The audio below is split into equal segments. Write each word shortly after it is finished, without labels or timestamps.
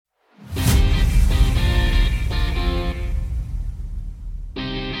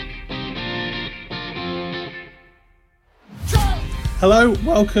Hello,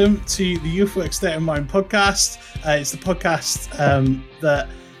 welcome to the YouthWork State of Mind podcast. It's the podcast that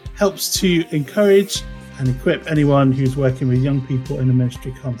helps to encourage and equip anyone who's working with young people in a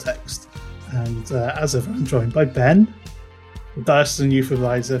ministry context. And as ever, I'm joined by Ben, the Diocesan Youth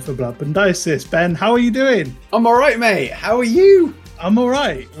Advisor for Blackburn Diocese. Ben, how are you doing? I'm all right, mate. How are you? I'm all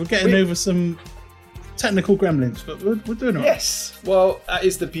right. We're getting over some technical gremlins, but we're doing all right. Yes. Well, that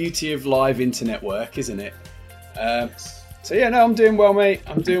is the beauty of live internet work, isn't it? So yeah, no, I'm doing well, mate.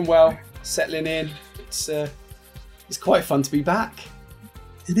 I'm doing well. Settling in. It's quite fun to be back.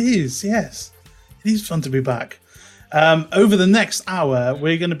 It is, yes. It is fun to be back. Over the next hour,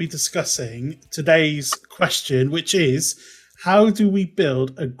 we're going to be discussing today's question, which is, how do we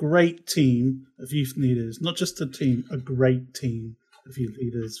build a great team of youth leaders? Not just a team, a great team of youth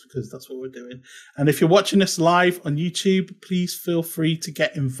leaders, because that's what we're doing. And if you're watching this live on YouTube, please feel free to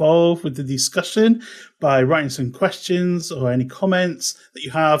get involved with the discussion by writing some questions or any comments that you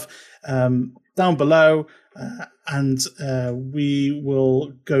have down below. And we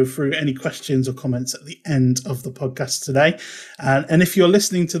will go through any questions or comments at the end of the podcast today. And if you're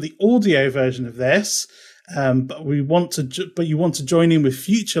listening to the audio version of this, but you want to join in with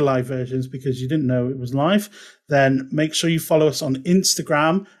future live versions because you didn't know it was live, then make sure you follow us on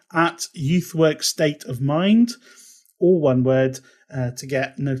Instagram at YouthWork State of Mind, all one word, to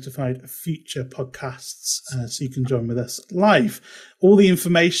get notified of future podcasts, so you can join with us live. All the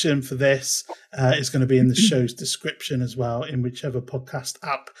information for this is going to be in the show's description as well, in whichever podcast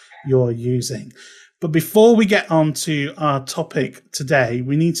app you're using. But before we get on to our topic today,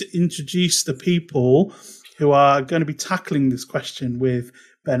 we need to introduce the people who are going to be tackling this question with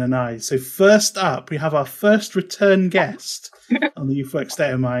Ben and I. So first up, we have our first return guest on the YouthWork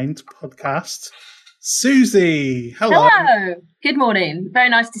State of Mind podcast, Susie. Hello. Hello. Good morning. Very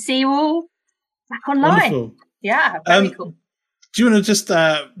nice to see you all back online. Wonderful. Yeah, very cool. Do you want to just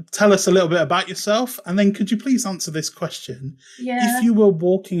tell us a little bit about yourself? And then could you please answer this question? Yeah. If you were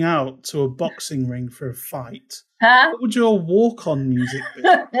walking out to a boxing ring for a fight, what would your walk-on music be?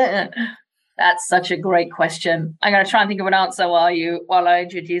 That's such a great question. I'm going to try and think of an answer while I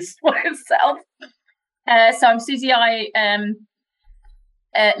introduce myself. So I'm Susie. I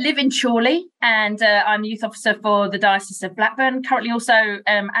live in Chorley, and I'm youth officer for the Diocese of Blackburn. Currently also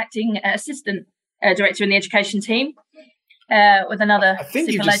acting assistant director in the education team with another. I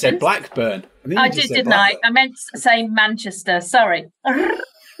think you just said Blackburn. I did, didn't I? I meant to say Manchester. Sorry.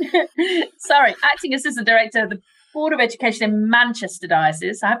 Sorry. Acting assistant director of the Board of Education in Manchester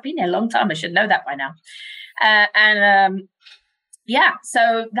Diocese. I've been here a long time. I should know that by now.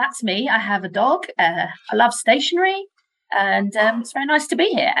 So that's me. I have a dog. I love stationery. And it's very nice to be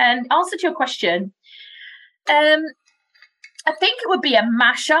here. And answer to your question, I think it would be a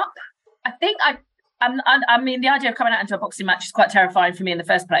mashup. I mean, the idea of coming out into a boxing match is quite terrifying for me in the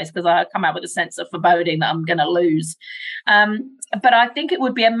first place because I come out with a sense of foreboding that I'm going to lose. But I think it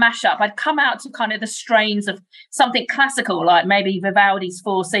would be a mashup. I'd come out to kind of the strains of something classical, like maybe Vivaldi's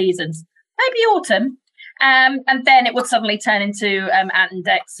Four Seasons, maybe Autumn. And then it would suddenly turn into Ant and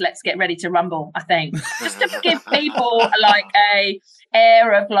Dec's Let's Get Ready to Rumble, I think. Just to give people like a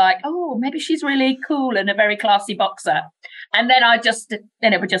air of like, oh, maybe she's really cool and a very classy boxer. And then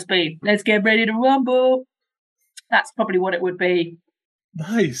it would just be, let's get ready to rumble. That's probably what it would be.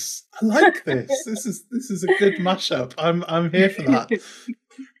 Nice. I like this. This is a good mashup. I'm here for that.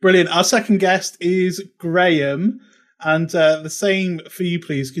 Brilliant. Our second guest is Graham. And the same for you,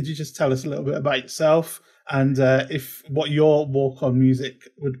 please. Could you just tell us a little bit about yourself and what your walk-on music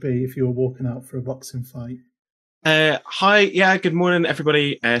would be if you were walking out for a boxing fight? Hi, yeah, good morning,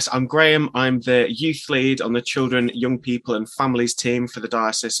 everybody. So I'm Graham. I'm the youth lead on the Children, Young People and Families team for the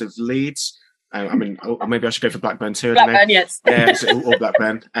Diocese of Leeds. Maybe I should go for Blackburn too. Blackburn, yes. Yeah, all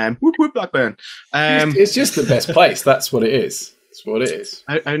Blackburn. Whoop, whoop, Blackburn. It's just the best place. That's what it is. That's what it is.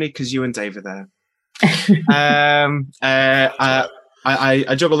 Only because you and Dave are there.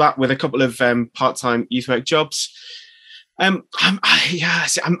 I juggle that with a couple of part-time youth work jobs. I'm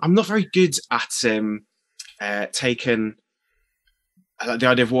not very good at taking the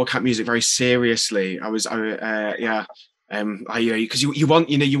idea of walkout music very seriously. Because you want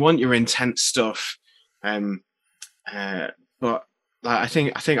your intense stuff, but I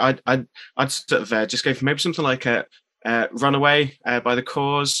think I'd sort of just go for maybe something like a Runaway by The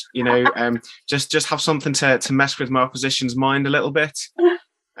Cause, just have something to mess with my opposition's mind a little bit,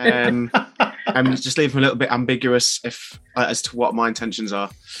 and just leave them a little bit ambiguous as to what my intentions are.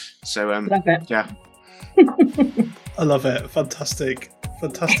 So yeah. I love it. Fantastic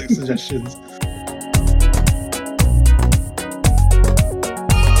suggestions.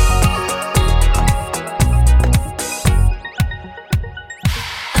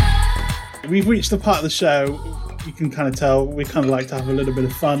 we've reached the part of the show. You can kind of tell we kind of like to have a little bit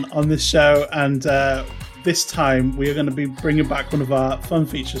of fun on this show, and this time we are going to be bringing back one of our fun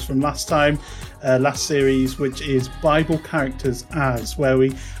features from last series, which is Bible Characters As, where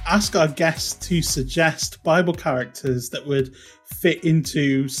we ask our guests to suggest Bible characters that would fit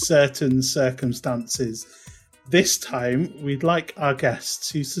into certain circumstances. This time, we'd like our guests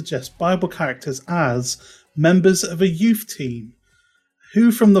to suggest Bible characters as members of a youth team.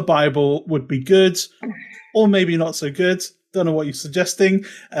 Who from the Bible would be good, or maybe not so good? Don't know what you're suggesting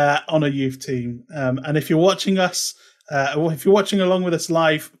on a youth team. And if you're watching us, or if you're watching along with us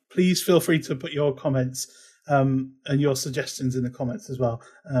live, please feel free to put your comments and your suggestions in the comments as well.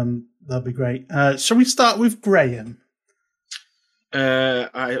 That'd be great. Shall we start with Graham?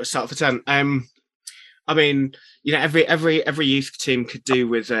 I'll start for 10. I mean, you know, every youth team could do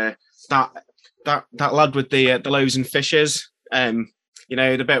with that lad with the loaves and fishes. You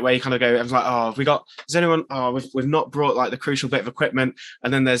know, the bit where you kind of go, I was like, oh, have we got? Does anyone? Oh, we've not brought like the crucial bit of equipment.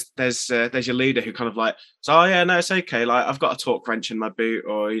 And then there's your leader who kind of like, so oh yeah, no, it's okay. Like I've got a torque wrench in my boot,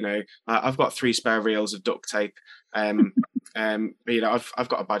 or you know, I've got 3 spare reels of duct tape. But, you know, I've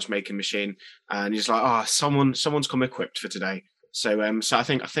got a badge making machine, and he's like, oh, someone's come equipped for today. So I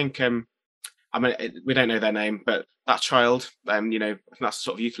think I mean, we don't know their name, but that child, you know, that's the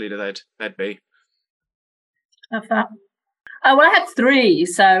sort of youth leader they'd be. Love that. Oh, well, I had 3,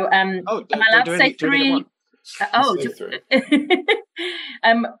 so am I allowed to say 3?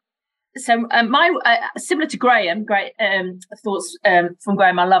 My similar to Graham, great thoughts from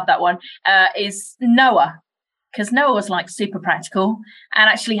Graham. I love that one. Is Noah, because Noah was like super practical and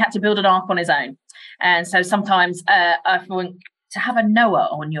actually had to build an ark on his own. And so sometimes I think to have a Noah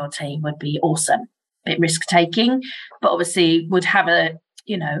on your team would be awesome. Bit risk taking, but obviously would have a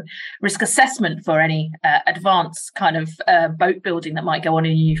risk assessment for any advanced kind of boat building that might go on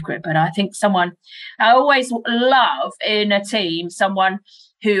in a youth group. But I think I always love in a team someone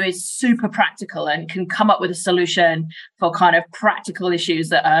who is super practical and can come up with a solution for kind of practical issues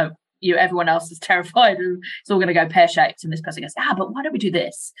that everyone else is terrified of. It's all going to go pear-shaped, and this person goes, but why don't we do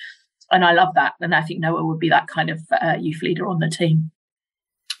this? And I love that, and I think Noah would be that kind of youth leader on the team.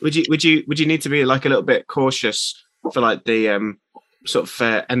 Would you need to be like a little bit cautious for like the sort of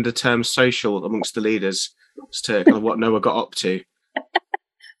end of term social amongst the leaders as to kind of what Noah got up to?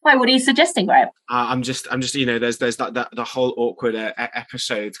 Why? What are you suggesting, Graham? I'm just you know, there's that the whole awkward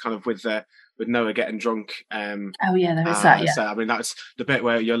episode kind of with Noah getting drunk. Oh yeah, there is that. Yeah. So I mean, that's the bit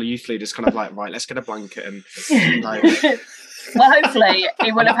where your youth leader's kind of like, right, let's get a blanket and like. Well, hopefully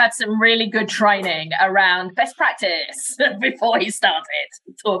he will have had some really good training around best practice before he started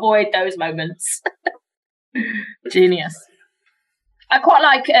to avoid those moments. Genius. I quite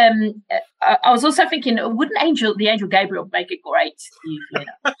like. I was also thinking, wouldn't the angel Gabriel make a great youth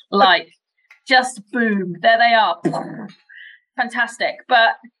leader? Like, just boom, there they are, fantastic.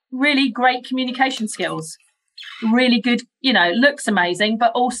 But really great communication skills, really good. Looks amazing,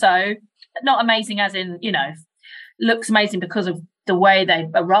 but also not amazing as in looks amazing because of the way they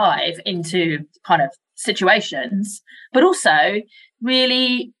arrive into kind of situations, but also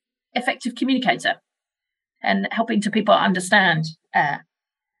really effective communicator and helping to people understand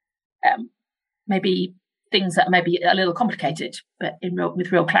maybe things that may be a little complicated, but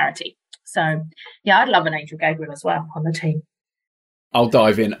with real clarity. So, yeah, I'd love an Angel Gabriel as well on the team. I'll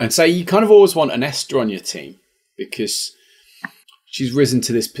dive in and say you kind of always want an Esther on your team because she's risen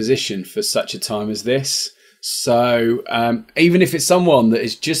to this position for such a time as this. So even if it's someone that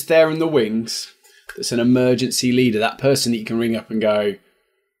is just there in the wings, that's an emergency leader, that person that you can ring up and go,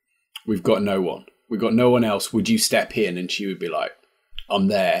 we've got no one else, would you step in? And she would be like, I'm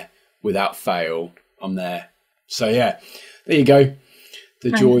there without fail, I'm there. So yeah, there you go.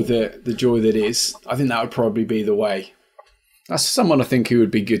 The joy that is. I think that would probably be the way. That's someone I think who would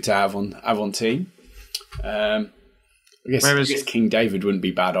be good to have on team. I guess King David wouldn't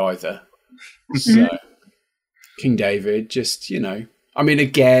be bad either. So King David, just, I mean,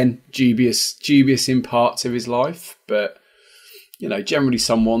 again, dubious in parts of his life, but, generally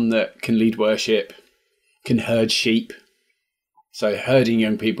someone that can lead worship, can herd sheep. So herding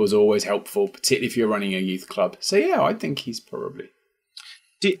young people is always helpful, particularly if you're running a youth club. So yeah, I think he's probably.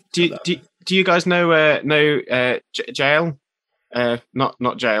 Do you guys know jail?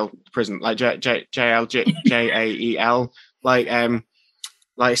 Not jail, prison, like Jael, Jael,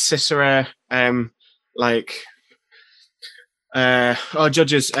 like Sisera,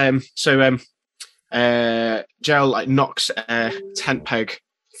 judges. Jael like knocks a tent peg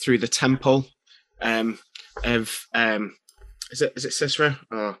through the temple of is it Sisera?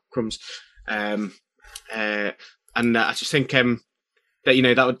 Oh, crumbs. And I just think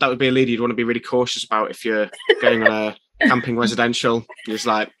that that would be a leader you'd want to be really cautious about if you're going on a camping residential. You're just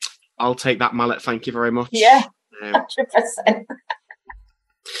like, I'll take that mallet, thank you very much. Yeah, 100%.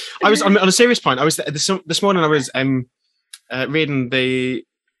 I was on a serious point. I was this morning. I was reading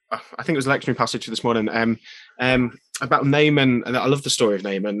I think it was a lecturing passage for this morning. About Naaman, and I love the story of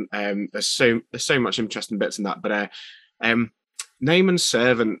Naaman. There's so much interesting bits in that. But Naaman's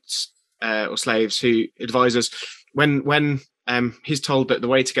servants or slaves who advisors when he's told that the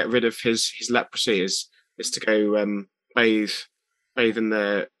way to get rid of his leprosy is to go bathe in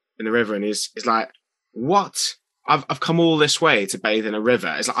the river, and he's like, what? I've come all this way to bathe in a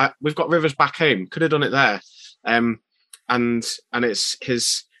river. It's like we've got rivers back home. Could have done it there. And it's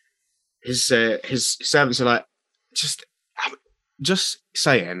his servants are like, just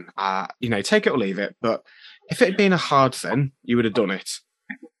saying, take it or leave it. But if it had been a hard thing, you would have done it.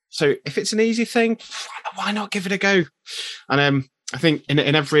 So if it's an easy thing, why not give it a go? And I think in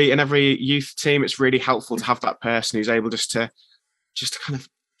every youth team, it's really helpful to have that person who's able just to kind of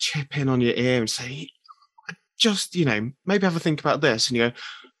chip in on your ear and say, just, maybe have a think about this. And you go,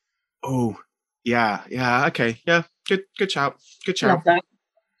 oh, yeah, okay, yeah, good shout. Love that.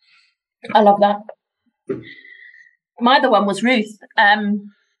 I love that. My other one was Ruth.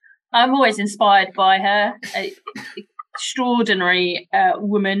 I'm always inspired by her, extraordinary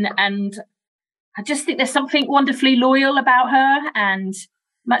woman, and I just think there's something wonderfully loyal about her. And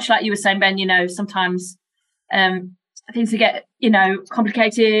much like you were saying, Ben, sometimes things get,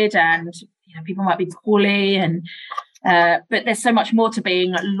 complicated, and people might be poorly, and but there's so much more to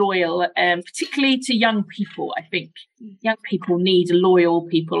being loyal, particularly to young people. I think young people need loyal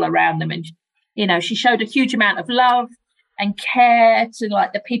people around them, and she showed a huge amount of love and care to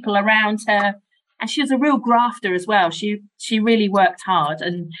the people around her, and she was a real grafter as well. She really worked hard,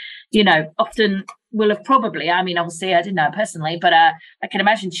 and often will have probably, obviously I didn't know her personally, but I can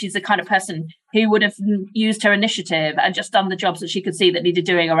imagine she's the kind of person who would have used her initiative and just done the jobs that she could see that needed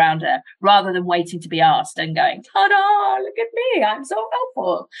doing around her, rather than waiting to be asked and going, ta-da, look at me, I'm so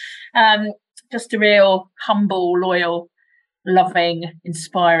helpful. Just a real humble, loyal, loving,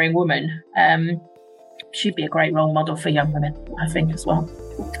 inspiring woman. She'd be a great role model for young women, I think, as well,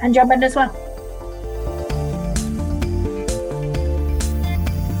 and young men as well.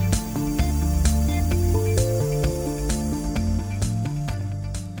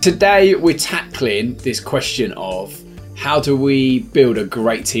 Today we're tackling this question of how do we build a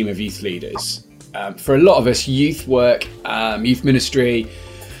great team of youth leaders? For a lot of us, youth work, youth ministry,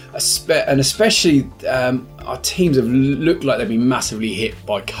 and especially our teams have looked like they've been massively hit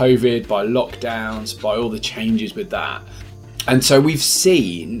by COVID, by lockdowns, by all the changes with that. And so we've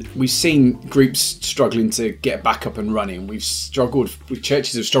seen groups struggling to get back up and running.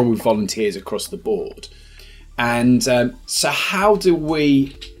 Churches have struggled with volunteers across the board. And so how do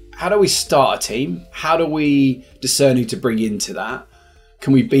we start a team? How do we discern who to bring into that?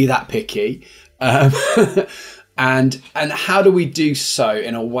 Can we be that picky? And how do we do so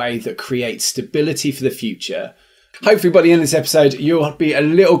in a way that creates stability for the future? Hopefully by the end of this episode, you'll be a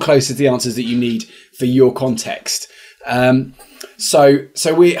little closer to the answers that you need for your context. So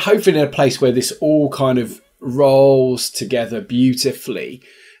we're hopefully in a place where this all kind of rolls together beautifully.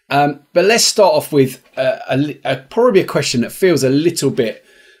 But let's start off with probably a question that feels a little bit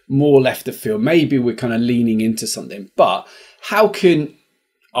more left of field. Maybe we're kind of leaning into something, but how can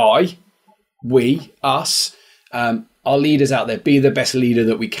us, our leaders out there, be the best leader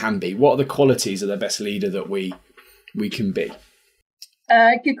that we can be? What are the qualities of the best leader that we can be?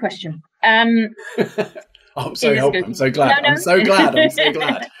 Good question. I'm so glad. I'm so glad. I'm so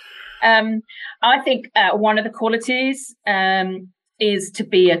glad. I think one of the qualities is to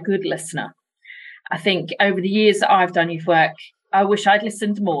be a good listener. I think over the years that I've done youth work, I wish I'd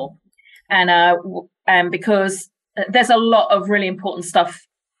listened more, and because there's a lot of really important stuff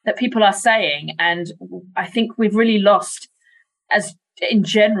that people are saying, and I think we've really lost, as in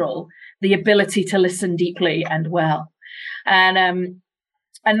general, the ability to listen deeply and well, and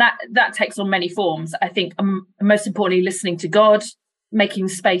that takes on many forms. I think most importantly, listening to God, making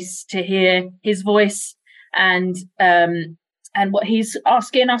space to hear His voice, and what He's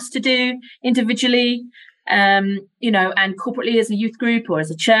asking us to do individually, and corporately as a youth group or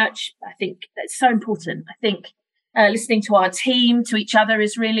as a church. I think that's so important. I think listening to our team, to each other,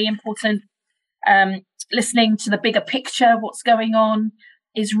 is really important. Listening to the bigger picture, what's going on,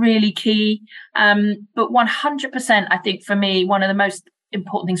 is really key. But 100%, I think for me, one of the most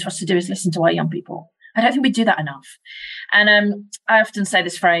important things for us to do is listen to our young people. I don't think we do that enough. And I often say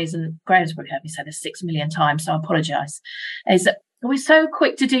this phrase, and Graham's probably heard me say this 6 million times, so I apologise, is that we're so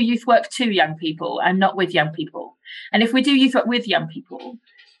quick to do youth work to young people and not with young people. And if we do youth work with young people,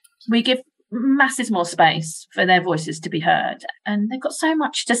 we give masses more space for their voices to be heard. And they've got so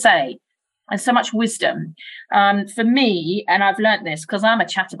much to say and so much wisdom. For me, and I've learnt this because I'm a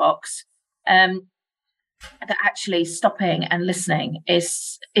chatterbox, that actually stopping and listening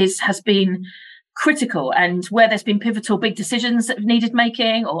has been critical. And where there's been pivotal big decisions that have needed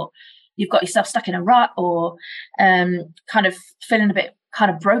making, or you've got yourself stuck in a rut, or kind of feeling a bit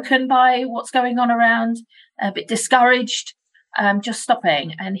kind of broken by what's going on around, a bit discouraged, just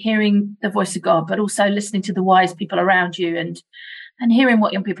stopping and hearing the voice of God, but also listening to the wise people around you and hearing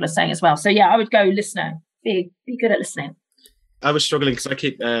what young people are saying as well. So yeah, I would go listener. Be good at listening. I was struggling because I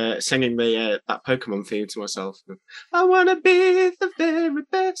keep singing that Pokemon theme to myself. I want to be the very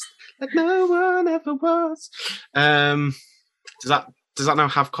best, like no one ever was. Does that now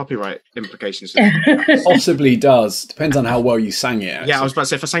have copyright implications? Possibly does. Depends on how well you sang it. Actually. Yeah, I was about to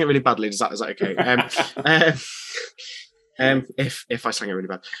say, if I sang it really badly, is that okay? If I sang it really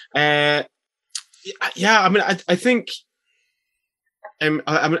bad, yeah. I mean, I think, I'm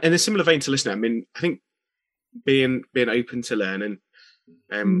in a similar vein to listening. I mean, I think being open to learning.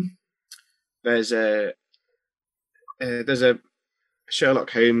 There's a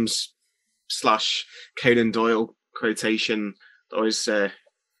Sherlock Holmes / Conan Doyle quotation that I was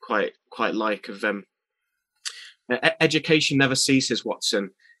quite like of education never ceases,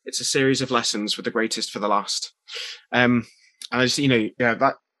 Watson. It's a series of lessons with the greatest for the last. And I just,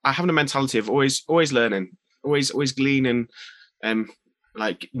 that I have a mentality of always learning, always gleaning,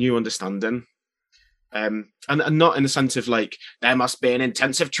 like new understanding. And not in the sense of like there must be an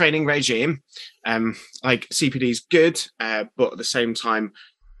intensive training regime. Like CPD is good, but at the same time,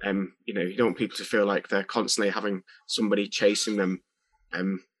 you don't want people to feel like they're constantly having somebody chasing them.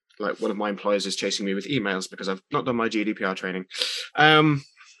 Like one of my employers is chasing me with emails because I've not done my GDPR training.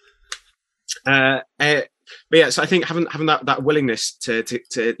 But yeah, so I think having that willingness to keep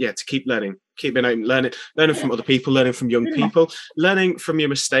learning, keep being open, learning from other people, learning from young people, learning from your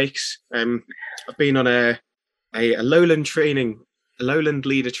mistakes. I've been on a lowland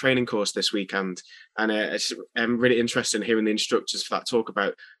leader training course this weekend, and it's really interesting hearing the instructors for that talk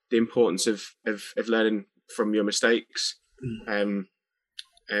about the importance of learning from your mistakes. And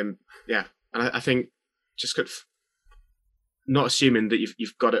I think just not assuming that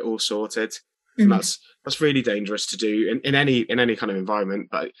you've got it all sorted. And that's really dangerous to do in any kind of environment.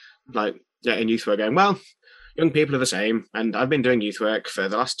 But in youth work, going, well, young people are the same, and I've been doing youth work for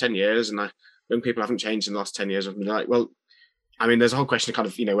the last 10 years, and young people haven't changed in the last 10 years. I'm like, well, I mean, there's a whole question of kind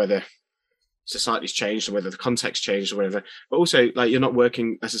of whether society's changed or whether the context changed or whatever. But also, like, you're not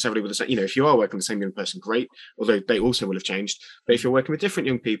working necessarily with the same. If you are working with the same young person, great. Although they also will have changed. But if you're working with different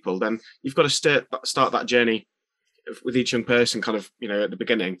young people, then you've got to start that journey with each young person kind of, at the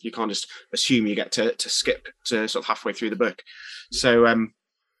beginning. You can't just assume you get to skip to sort of halfway through the book. So,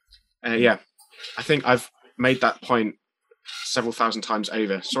 I think I've made that point several thousand times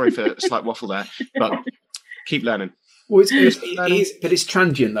over. Sorry for a slight waffle there, but keep learning. Well, it is, but it's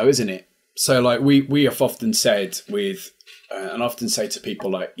transient though, isn't it? So like we have often said and often say to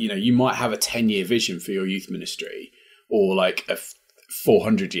people like, you might have a 10-year vision for your youth ministry or like a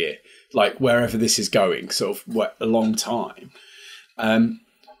 400-year, like wherever this is going, sort of a long time.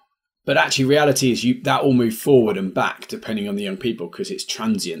 But actually reality is that will move forward and back depending on the young people because it's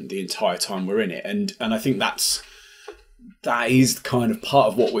transient the entire time we're in it. And I think that is kind of part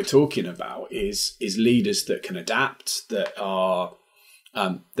of what we're talking about is leaders that can adapt, that are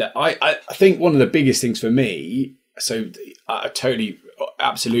that I think one of the biggest things for me, so I totally,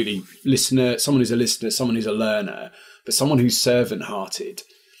 absolutely someone who's a listener, someone who's a learner, but someone who's servant-hearted.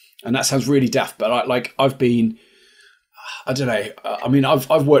 And that sounds really daft, but I've been, I don't know, I mean,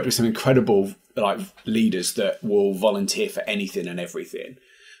 I've worked with some incredible like leaders that will volunteer for anything and everything.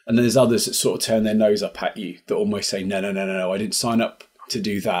 And then there's others that sort of turn their nose up at you that almost say, no, I didn't sign up to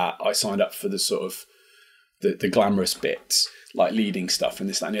do that. I signed up for the sort of the glamorous bits, like leading stuff and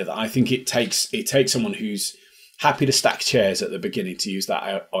this, that, and the other. I think it takes someone who's happy to stack chairs at the beginning, to use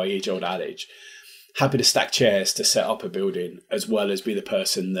that age-old adage, happy to stack chairs to set up a building, as well as be the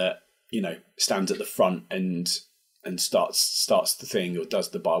person that, stands at the front and starts the thing or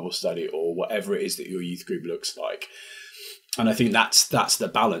does the Bible study or whatever it is that your youth group looks like. And I think that's the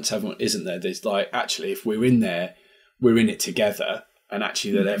balance, isn't there? There's like, actually, if we're in there, we're in it together. And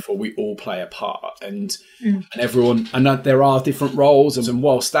actually, therefore, we all play a part, and everyone, and that there are different roles. And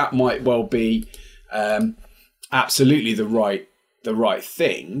whilst that might well be absolutely the right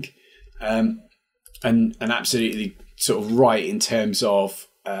thing, and absolutely sort of right in terms of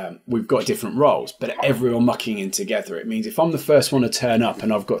we've got different roles, but everyone mucking in together. It means if I'm the first one to turn up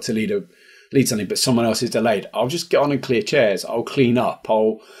and I've got to lead something, but someone else is delayed, I'll just get on and clear chairs. I'll clean up.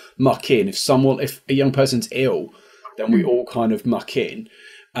 I'll muck in. If a young person's ill, then we all kind of muck in.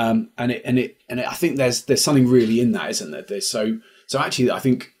 And I think there's something really in that, isn't there? So actually, I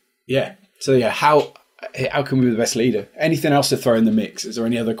think, yeah. So yeah, how can we be the best leader? Anything else to throw in the mix? Is there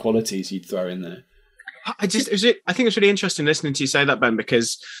any other qualities you'd throw in there? I think it's really interesting listening to you say that, Ben,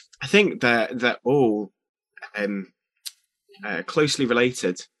 because I think they're all closely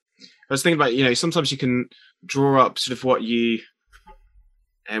related. I was thinking about, sometimes you can draw up sort of what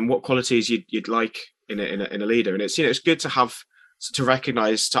qualities you'd like in a leader, and it's good to have, to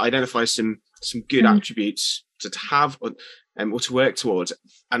recognize, to identify some good attributes to have or to work towards,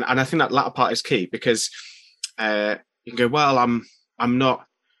 and I think that latter part is key, because you can go, well, I'm not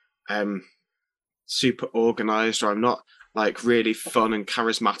super organized, or I'm not like really fun and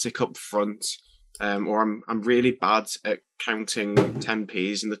charismatic up front, or I'm really bad at counting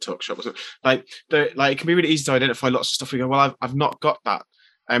 10p's in the tuck shop or something. Like it can be really easy to identify lots of stuff. We go, well, I've not got that,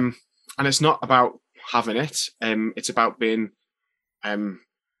 and it's not about having it. It's about being partly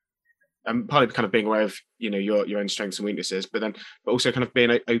kind of being aware of your own strengths and weaknesses, but also kind of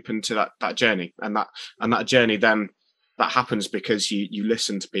being open to that journey, and that journey then. That happens because you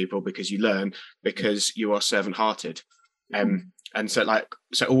listen to people, because you learn, because you are servant-hearted, and so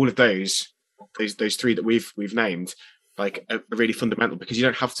all of those three that we've named are really fundamental, because you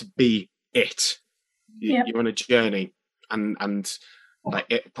don't have to be it. You're on a journey, and like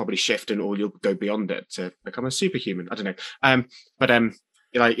it probably shift, or you'll go beyond it to become a superhuman. I don't know,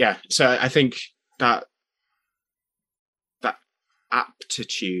 So I think that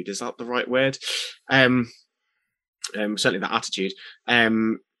aptitude, is that the right word? Certainly that attitude,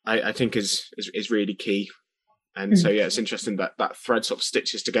 I think is really key, and so it's interesting that thread sort of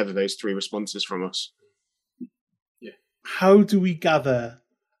stitches together those three responses from us. Yeah. How do we gather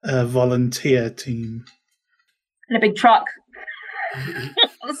a volunteer team? In a big truck.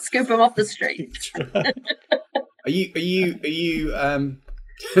 Scoop them off the street. Are you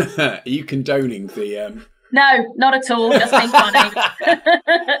are you condoning the? No, not at all. Just being funny.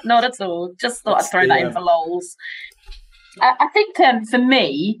 Not at all. Just thought I'd throw that in for lols. I think for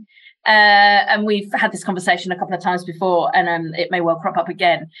me, and we've had this conversation a couple of times before, and it may well crop up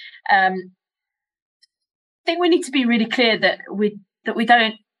again. I think we need to be really clear that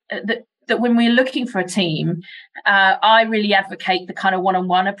when we're looking for a team, I really advocate the kind of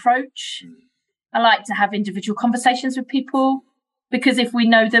one-on-one approach. I like to have individual conversations with people, because if we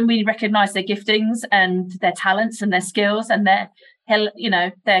know them, we recognise their giftings and their talents and their skills and their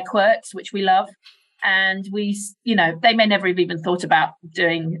quirks, which we love. And they may never have even thought about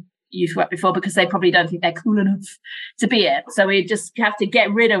doing youth work before, because they probably don't think they're cool enough to be it. So we just have to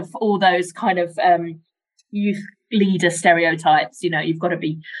get rid of all those kind of youth leader stereotypes. You've got to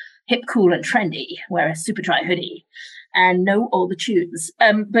be hip, cool and trendy, wear a super dry hoodie and know all the tunes.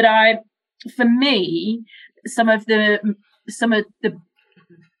 For me, some of the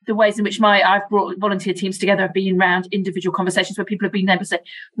ways in which I've brought volunteer teams together have been around individual conversations where people have been able to say,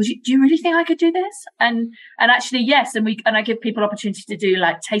 do you really think I could do this? And actually, yes. And I give people opportunity to do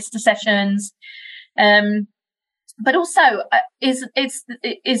like taster sessions. But also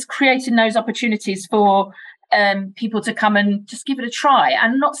is creating those opportunities for people to come and just give it a try.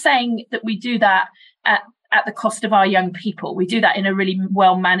 I'm not saying that we do that at the cost of our young people. We do that in a really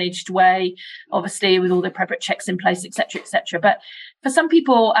well-managed way, obviously with all the appropriate checks in place, et cetera, But for some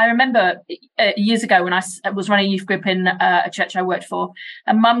people, I remember years ago when I was running a youth group in a church I worked for,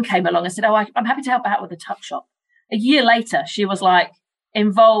 a mum came along and said, I'm happy to help out with the tuck shop. A year later, she was like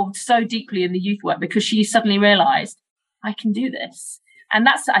involved so deeply in the youth work, because she suddenly realised, I can do this. And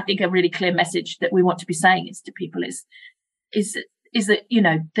that's, I think, a really clear message that we want to be saying is to people is that,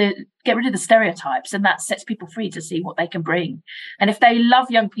 get rid of the stereotypes, and that sets people free to see what they can bring. And if they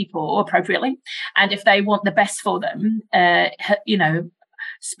love young people appropriately, and if they want the best for them,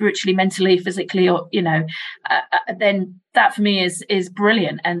 spiritually, mentally, physically, or, then that for me is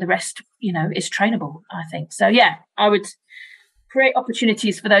brilliant. And the rest, is trainable, I think. So, yeah, I would create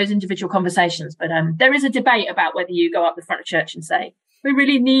opportunities for those individual conversations. But there is a debate about whether you go up the front of church and say, we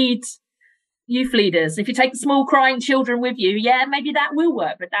really need youth leaders. If you take the small crying children with you, yeah, maybe that will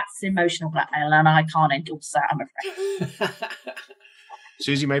work, but that's emotional blackmail, and I can't endorse that, I'm afraid.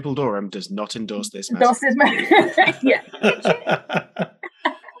 Susie Maple Durham does not endorse this message. Yeah.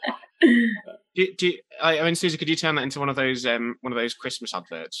 Susie, could you turn that into one of those Christmas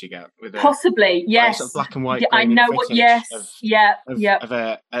adverts you get with possibly, yes, sort of black and white? Yeah, I know what. Yes, of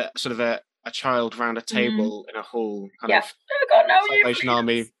a sort of a child round a table in a hall, kind Yeah. of Oh God, no, you Salvation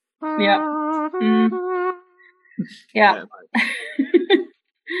Army. Yeah. Yeah.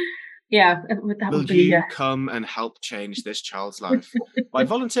 Yeah, that Will would be. you come and help change this child's life by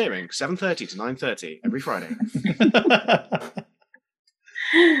volunteering 7:30 to 9:30 every Friday?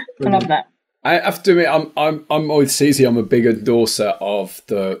 I love that. I have to admit, I'm with Susie. I'm a big endorser of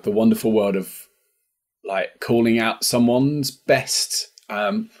the wonderful world of like calling out someone's best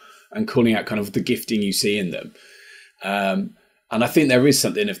and calling out kind of the gifting you see in them. And I think there is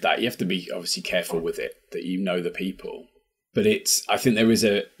something of that. You have to be obviously careful with it, that you know the people. But I think there's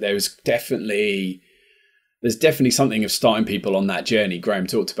definitely something of starting people on that journey. Graham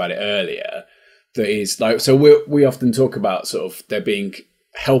talked about it earlier. That is like, so we often talk about sort of there being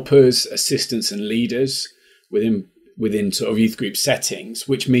helpers, assistants, and leaders within sort of youth group settings,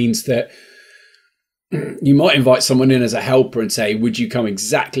 which means that you might invite someone in as a helper and say, would you come,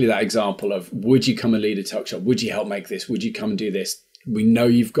 exactly that example of, would you come and lead a talk shop? Would you help make this? Would you come and do this? We know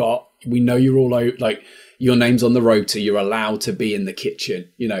you're all out, like your name's on the rota. You're allowed to be in the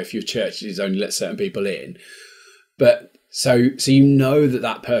kitchen. You know, if your church is only let certain people in, but so you know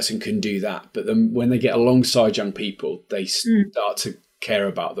that person can do that. But then when they get alongside young people, they start to care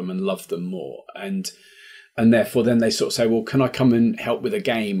about them and love them more. And therefore then they sort of say, well, can I come and help with a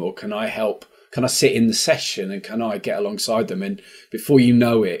game, or can I sit in the session and can I get alongside them? And before you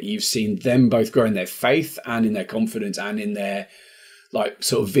know it, you've seen them both grow in their faith and in their confidence and in their like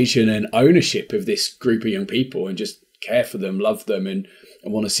sort of vision and ownership of this group of young people, and just care for them, love them, and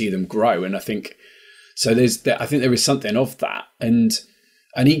want to see them grow. And I think so. I think there is something of that, and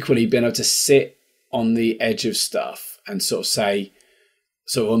equally being able to sit on the edge of stuff and sort of say,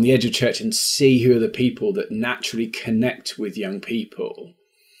 so on the edge of church, and see who are the people that naturally connect with young people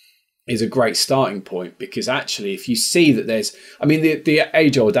is a great starting point. Because actually, if you see that the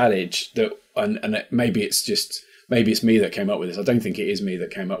age-old adage that, and maybe it's me that came up with this. I don't think it is me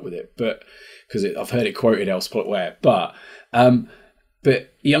that came up with it, but because I've heard it quoted elsewhere. But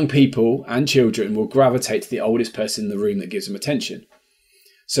young people and children will gravitate to the oldest person in the room that gives them attention.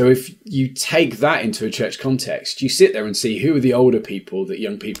 So if you take that into a church context, you sit there and see who are the older people that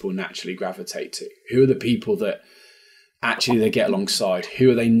young people naturally gravitate to. Who are the people that actually they get alongside?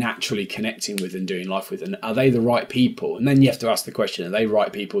 Who are they naturally connecting with and doing life with? And are they the right people? And then you have to ask the question, are they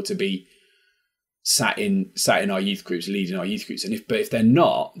right people to be sat in our youth groups, leading our youth groups? And if they're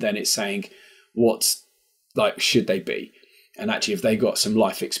not, then it's saying, what's like, should they be? And actually, if they got some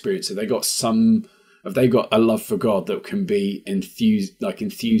life experience, if they got a love for God that can be infused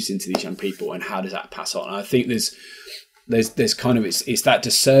into these young people, and how does that pass on? And I think there's kind of it's that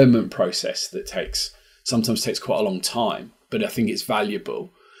discernment process that sometimes takes quite a long time, but I think it's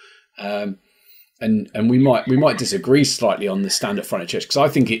valuable. And we might disagree slightly on the stand at front of church, because I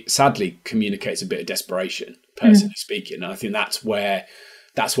think it sadly communicates a bit of desperation, personally speaking. And I think that's what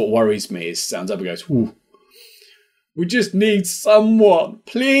worries me, is stands up and goes, ooh, we just need someone,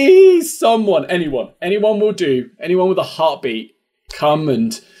 please, someone, anyone will do, anyone with a heartbeat, come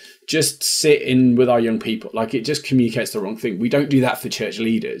and just sit in with our young people. Like, it just communicates the wrong thing. We don't do that for church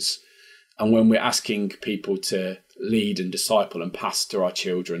leaders. And when we're asking people to lead and disciple and pastor our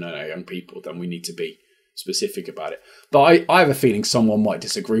children and our young people, then we need to be specific about it. But I have a feeling someone might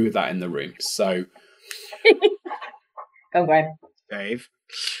disagree with that in the room. So, go Graham. Dave.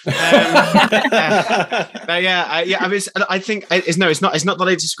 I think it's not that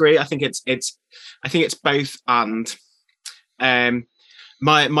I disagree. I think it's both and.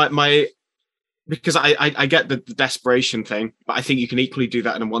 My because I get the desperation thing, but I think you can equally do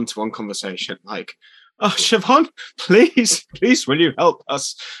that in a one-to-one conversation. Like, oh, Siobhan, please, will you help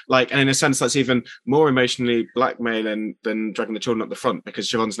us? Like, and in a sense, that's even more emotionally blackmailing than dragging the children up the front, because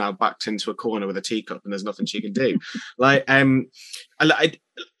Siobhan's now backed into a corner with a teacup and there's nothing she can do. Like, I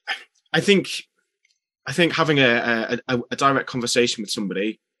think having a direct conversation with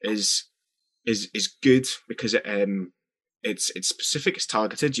somebody is good, because it's specific, it's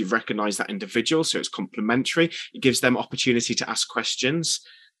targeted. You've recognised that individual, so it's complementary. It gives them opportunity to ask questions.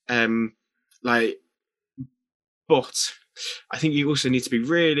 But I think you also need to be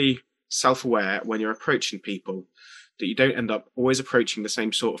really self-aware when you're approaching people, that you don't end up always approaching the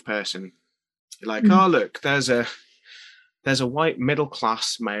same sort of person. You're like, oh, look, there's a white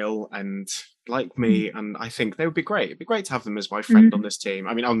middle-class male and like me, and I think they would be great. It'd be great to have them as my friend on this team.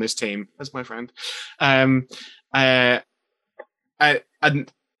 I mean, on this team as my friend. And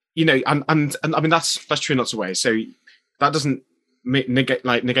you know, and I mean, that's true in lots of ways. So that doesn't negate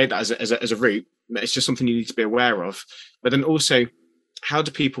that as a route. It's just something you need to be aware of. But then also, how do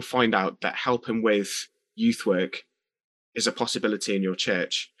people find out that helping with youth work is a possibility in your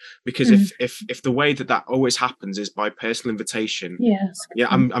church, because if the way that always happens is by personal invitation,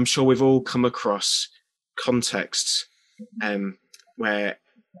 I'm sure we've all come across contexts where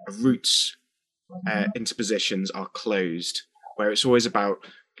routes into positions are closed, where it's always about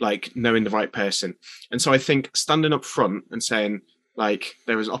like knowing the right person. And so I think standing up front and saying like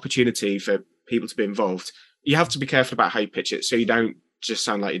there is opportunity for people to be involved, you have to be careful about how you pitch it so you don't just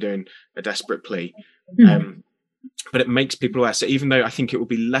sound like you're doing a desperate plea. But it makes people aware. So even though I think it will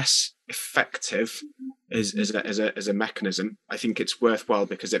be less effective as a mechanism, I think it's worthwhile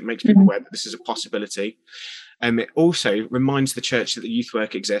because it makes people aware that this is a possibility. It also reminds the church that the youth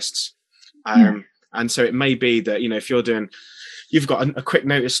work exists. And so it may be that, if you've got a quick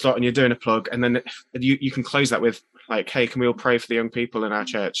notice slot and you're doing a plug, and then you can close that with like, hey, can we all pray for the young people in our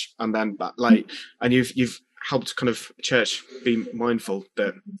church? And then and you've helped kind of church be mindful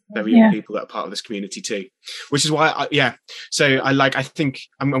that there are young people that are part of this community too, which is why I think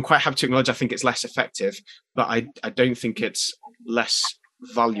I'm quite happy to acknowledge I think it's less effective, but I don't think it's less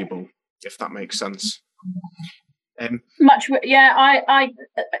valuable, if that makes sense. That's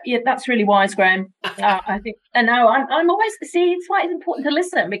really wise, Graham. I think, and no, I'm always it's why it's important to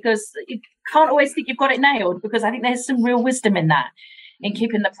listen, because you can't always think you've got it nailed, because I think there's some real wisdom in that, in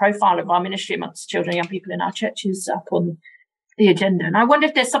keeping the profile of our ministry amongst children and young people in our churches up on the agenda. And I wonder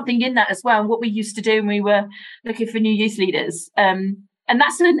if there's something in that as well, what we used to do when we were looking for new youth leaders. And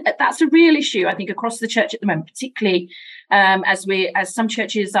that's a real issue, I think, across the church at the moment, particularly as some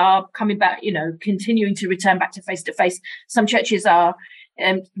churches are coming back, continuing to return back to face-to-face. Some churches are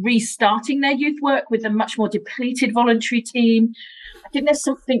restarting their youth work with a much more depleted voluntary team. I think there's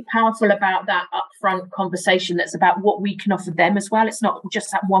something powerful about that upfront conversation that's about what we can offer them as well. It's not just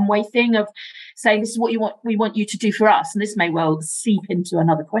that one-way thing of saying, this is what we want you to do for us. And this may well seep into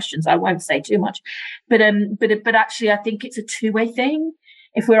another question, so I won't say too much. But actually, I think it's a two-way thing.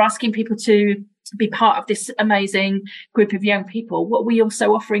 If we're asking people to be part of this amazing group of young people, what are we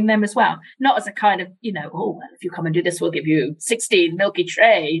also offering them as well? Not as a kind of, if you come and do this, we'll give you 16 Milky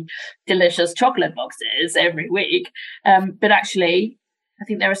Tray delicious chocolate boxes every week. But actually, I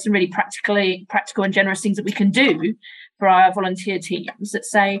think there are some really practical and generous things that we can do for our volunteer teams that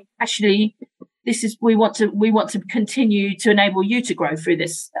say, actually, we want to continue to enable you to grow through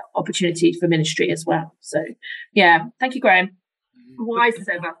this opportunity for ministry as well. So, thank you, Graham. Wise as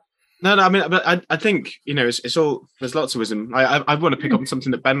ever. No, I mean, but I think, it's all, there's lots of wisdom. I want to pick up on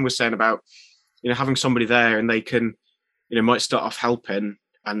something that Ben was saying about, having somebody there and they can, might start off helping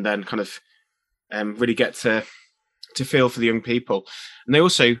and then kind of really get to feel for the young people. And they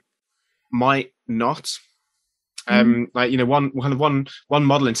also might not. One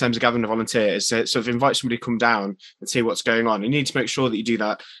model in terms of gathering a volunteer is to sort of invite somebody to come down and see what's going on. You need to make sure that you do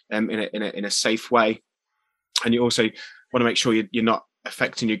that in a safe way. And you also want to make sure you're not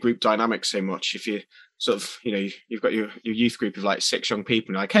affecting your group dynamic so much. If you sort of, you've got your youth group of like 6 young people,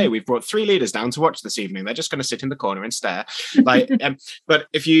 and like, hey, we've brought 3 leaders down to watch this evening. They're just going to sit in the corner and stare. But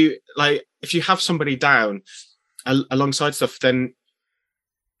if you have somebody down alongside stuff, then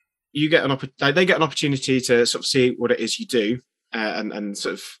you get they get an opportunity to sort of see what it is you do and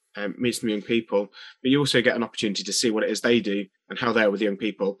sort of meet some young people. But you also get an opportunity to see what it is they do and how they are with young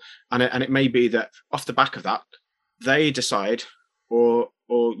people. And it may be that off the back of that, they decide or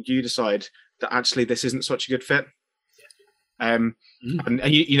you decide that actually this isn't such a good fit. And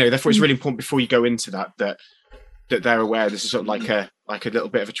therefore it's really important before you go into that they're aware this is sort of like a little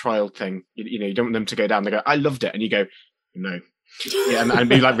bit of a trial thing. You don't want them to go down, they go, I loved it, and you go, no. And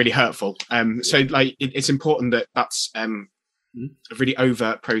be like really hurtful. So like it's important that that's a really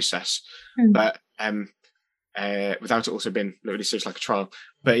overt process, but without it also being really serious like a trial.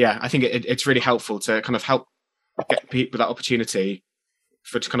 But I think it's really helpful to kind of help get people that opportunity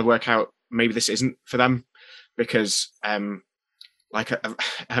to kind of work out maybe this isn't for them, because I want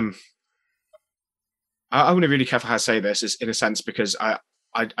to be really careful how I say this, is in a sense, because I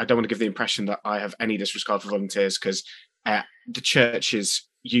don't want to give the impression that I have any disregard for volunteers, because the church's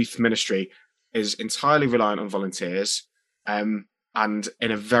youth ministry is entirely reliant on volunteers, and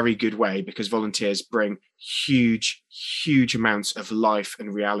in a very good way, because volunteers bring huge amounts of life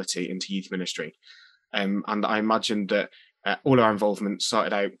and reality into youth ministry. And I imagine that all our involvement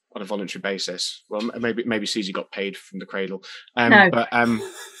started out on a voluntary basis. Well, maybe Susie got paid from the cradle. No. But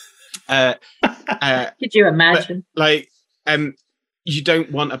could you imagine? But, you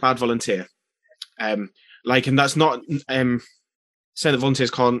don't want a bad volunteer. And that's not saying that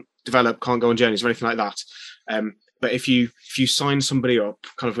volunteers can't develop, can't go on journeys or anything like that. But if you sign somebody up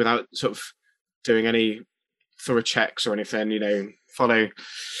kind of without sort of doing any thorough checks or anything, follow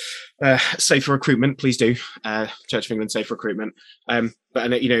safer recruitment, please do. Church of England safer recruitment.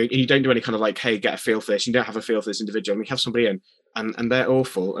 But you don't do any kind of like, hey, get a feel for this. You don't have a feel for this individual. And you have somebody in, and they're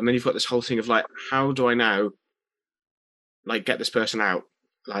awful, and then you've got this whole thing of like, how do I now, like, get this person out,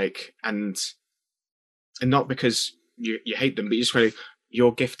 like, and not because you hate them, but you just really,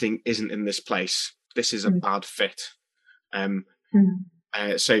 your gifting isn't in this place. This is a bad fit.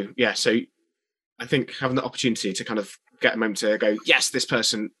 So I think having the opportunity to kind of get a moment to go, yes, this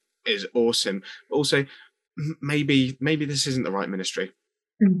person is awesome, but also maybe this isn't the right ministry.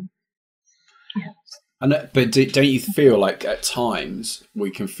 And but don't you feel like at times we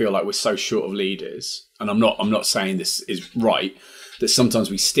can feel like we're so short of leaders? And I'm not saying this is right, that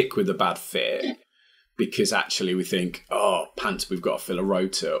sometimes we stick with the bad fit because actually we think, oh, pants, we've got to fill a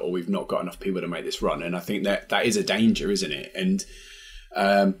rota, or we've not got enough people to make this run. And I think that is a danger, isn't it? And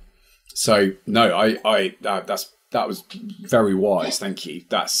so no, that was very wise. Thank you.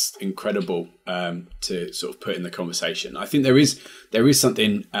 That's incredible to sort of put in the conversation. I think there is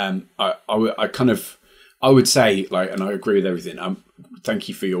something I would say, like, and I agree with everything. Thank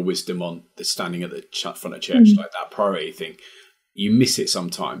you for your wisdom on the standing at the front of church, like that priority thing. You miss it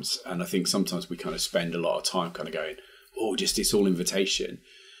sometimes, and I think sometimes we kind of spend a lot of time kind of going, oh, just it's all invitation.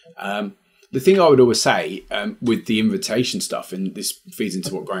 The thing I would always say with the invitation stuff, and this feeds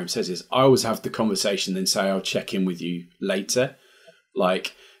into what Graham says, is I always have the conversation, then say I'll check in with you later.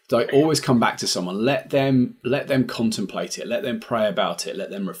 Like, I always come back to someone, let them contemplate it, let them pray about it, let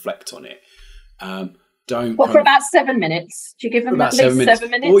them reflect on it. For about 7 minutes. Do you give them at least 7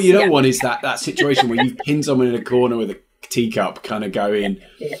 minutes? All you don't want is that situation where you've pinned someone in a corner with a teacup kind of going,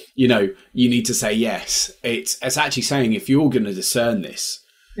 you need to say yes. It's actually saying, if you're going to discern this,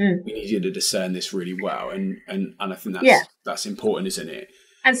 we need you to discern this really well, and I think that's important, isn't it?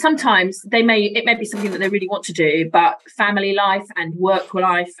 And sometimes it may be something that they really want to do, but family life and work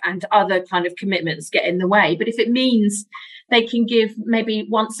life and other kind of commitments get in the way. But if it means they can give maybe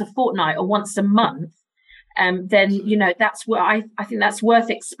once a fortnight or once a month, then that's what I think that's worth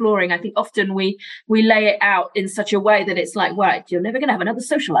exploring. I think often we lay it out in such a way that it's like, right, you're never going to have another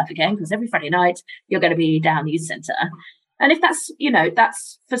social life again because every Friday night you're going to be down the youth centre. And if that's,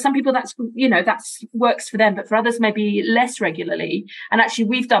 that's for some people, that's works for them, but for others, maybe less regularly. And actually,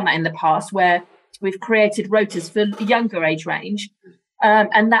 we've done that in the past where we've created rotas for the younger age range.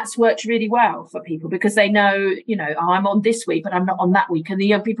 And that's worked really well for people because they know, I'm on this week, but I'm not on that week. And the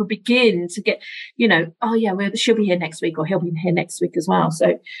young people begin to get, she'll be here next week or he'll be here next week as well. So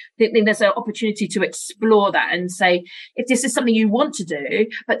I think there's an opportunity to explore that and say, if this is something you want to do,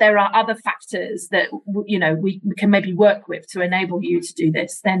 but there are other factors that, we can maybe work with to enable you to do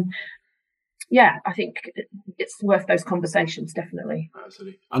this, then I think it's worth those conversations, definitely.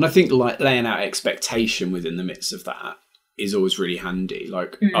 Absolutely. And I think like laying out expectation within the midst of that is always really handy.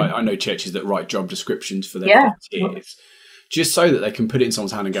 Like I know churches that write job descriptions for their volunteers just so that they can put it in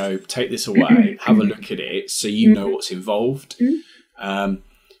someone's hand and go, take this away, have a look at it so you know what's involved. And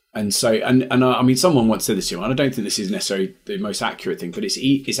I mean, someone once said this to me, and I don't think this is necessarily the most accurate thing, but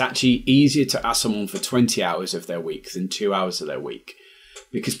it's actually easier to ask someone for 20 hours of their week than 2 hours of their week,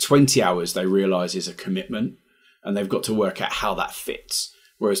 because 20 hours they realise is a commitment and they've got to work out how that fits.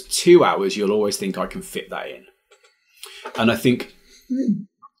 Whereas 2 hours, you'll always think I can fit that in. And I think,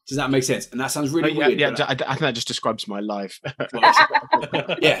 does that make sense? And that sounds really weird. Yeah, I think that just describes my life.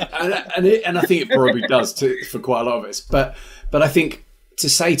 Yeah, and I think it probably does for quite a lot of us. But I think to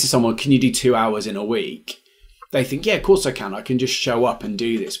say to someone, can you do 2 hours in a week? They think, yeah, of course I can. I can just show up and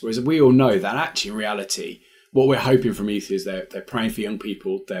do this. Whereas we all know that actually in reality, what we're hoping from youth is they're praying for young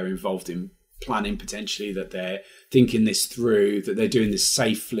people, they're involved in planning potentially, that they're thinking this through, that they're doing this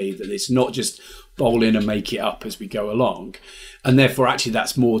safely, that it's not just bowl in and make it up as we go along. And therefore actually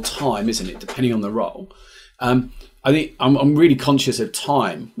that's more time, isn't it, depending on the role. I think I'm really conscious of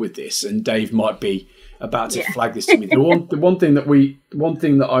time with this, and Dave might be about to flag this to me. The one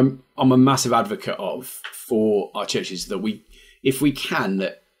thing that I'm a massive advocate of for our churches, that if we can,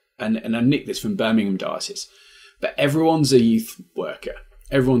 and I nick this from Birmingham Diocese, but everyone's a youth worker,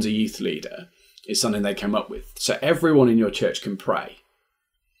 everyone's a youth leader, is something they came up with. So everyone in your church can pray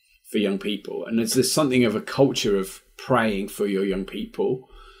for young people. And there's something of a culture of praying for your young people.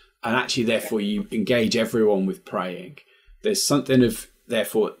 And actually, therefore, you engage everyone with praying. There's something of,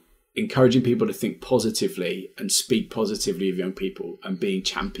 therefore, encouraging people to think positively and speak positively of young people and being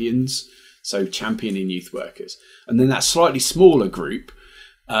champions. So championing youth workers. And then that slightly smaller group,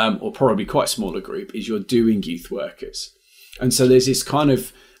 or probably quite smaller group, is you're doing youth workers. And so there's this kind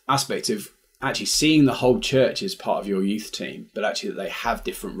of aspect of actually seeing the whole church as part of your youth team, but actually that they have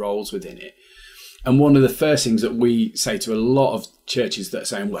different roles within it. And one of the first things that we say to a lot of churches that are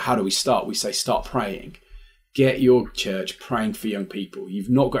saying, well, how do we start? We say, start praying. Get your church praying for young people. You've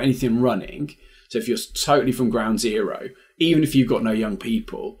not got anything running. So if you're totally from ground zero, even if you've got no young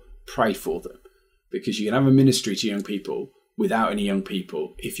people, pray for them. Because you can have a ministry to young people without any young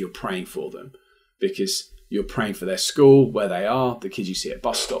people if you're praying for them. Because you're praying for their school, where they are, the kids you see at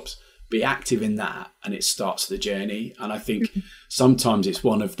bus stops. Be active in that, and it starts the journey. And I think sometimes it's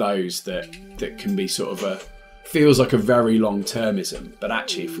one of those that can be sort of feels like a very long termism, but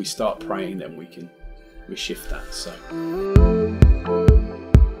actually if we start praying, then we shift that.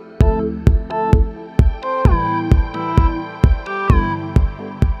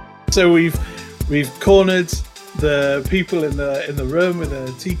 So we've cornered the people in the room with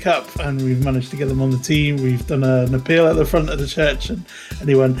a teacup, and we've managed to get them on the team. We've done an appeal at the front of the church and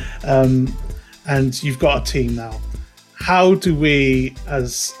anyone, and you've got a team now. How do we,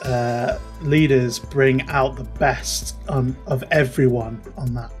 as leaders, bring out the best of everyone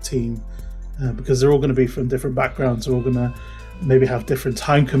on that team? Because they're all going to be from different backgrounds. They're all going to maybe have different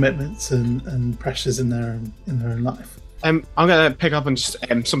time commitments and pressures in their own life. I'm going to pick up on just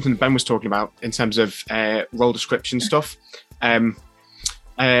something Ben was talking about in terms of role description stuff. That's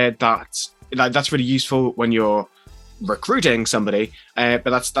really useful when you're recruiting somebody, but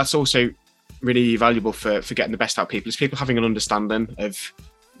that's also really valuable for getting the best out of people. Is people having an understanding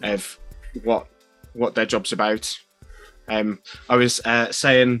of what their job's about. I was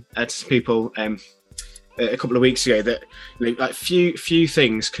saying to people a couple of weeks ago that like few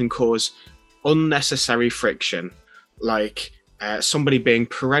things can cause unnecessary friction, like somebody being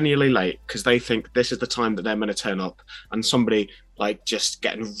perennially late because they think this is the time that they're going to turn up, and somebody like just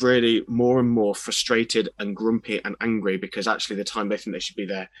getting really more and more frustrated and grumpy and angry because actually the time they think they should be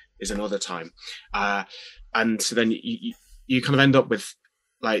there is another time, and so then you kind of end up with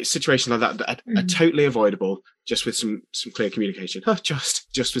like situations like that are totally avoidable just with some clear communication.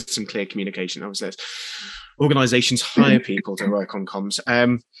 Just with some clear communication. Obviously, organizations hire people to work on comms,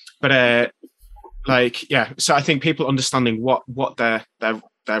 so I think people understanding what their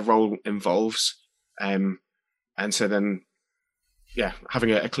role involves, and so then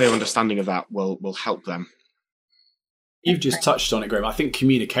having a clear understanding of that will help them. You've just touched on it, Graham. I think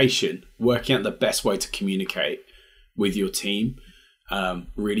communication, working out the best way to communicate with your team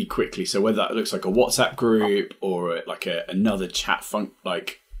really quickly. So whether that looks like a WhatsApp group or like another chat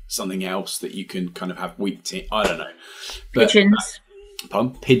like something else that you can kind of have I don't know. But,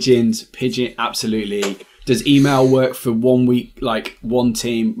 Pigeons. Pigeon, absolutely. Does email work for 1 week, like one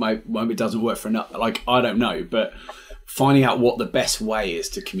team? Maybe it doesn't work for another. Like, I don't know. But finding out what the best way is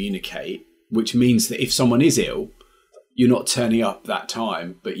to communicate, which means that if someone is ill, you're not turning up that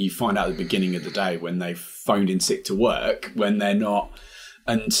time, but you find out at the beginning of the day when they've phoned in sick to work, when they're not,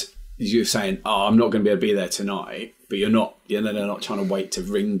 and you're saying, "Oh, I'm not going to be able to be there tonight," but they're not trying to wait to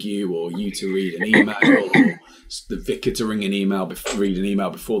ring you or you to read an email or the vicar to read an email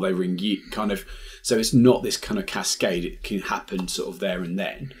before they ring you. Kind of, so it's not this kind of cascade. It can happen sort of there and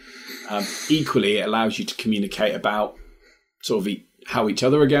then. Equally, it allows you to communicate about sort of how each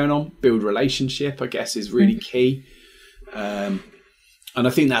other are going on, build relationship. I guess is really key. And I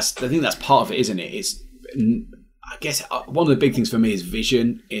think that's part of it, isn't it? It's, I guess, one of the big things for me is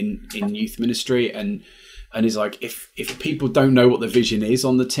vision in youth ministry, and is like if people don't know what the vision is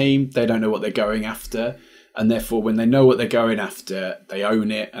on the team, they don't know what they're going after, and therefore when they know what they're going after, they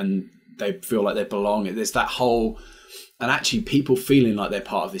own it and they feel like they belong. There's that whole, and actually people feeling like they're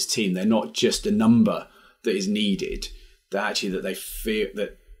part of this team. They're not just a number that is needed. That they feel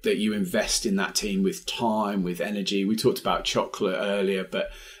that you invest in that team with time, with energy. We talked about chocolate earlier,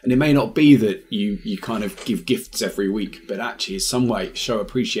 and it may not be that you kind of give gifts every week, but actually in some way show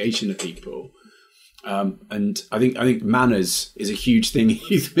appreciation to people. And I think manners is a huge thing in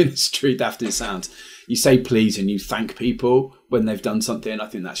youth ministry. Daft as it sounds, you say please and you thank people when they've done something. I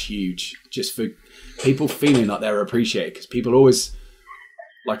think that's huge, just for people feeling like they're appreciated, because people always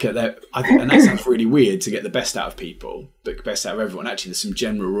like and that sounds really weird to get the best out of people, but best out of everyone. Actually, there's some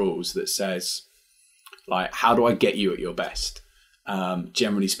general rules that says, like, how do I get you at your best?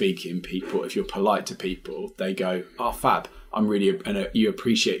 Generally speaking, people, if you're polite to people, they go, "Oh, fab! I'm really," and you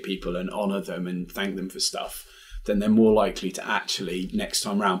appreciate people and honour them and thank them for stuff. Then they're more likely to actually next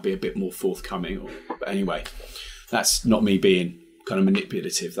time round be a bit more forthcoming. But anyway, that's not me being kind of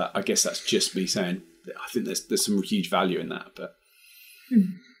manipulative. That, I guess, that's just me saying that I think there's some huge value in that, but.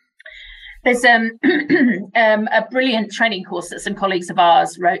 There's a brilliant training course that some colleagues of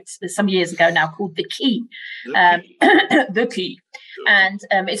ours wrote some years ago now called The Key. The Key. And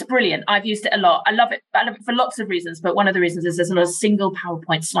it's brilliant. I've used it a lot. I love it for lots of reasons, but one of the reasons is there's not a single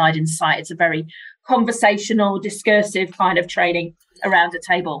PowerPoint slide in sight. It's a very conversational, discursive kind of training around a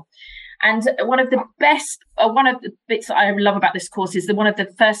table. And one of the bits that I love about this course is that one of the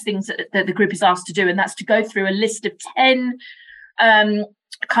first things that the group is asked to do, and that's to go through a list of 10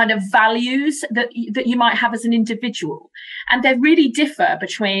 kind of values that you might have as an individual. And they really differ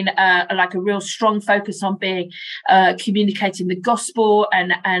between like a real strong focus on being communicating the gospel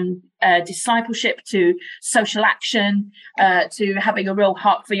and discipleship, to social action, to having a real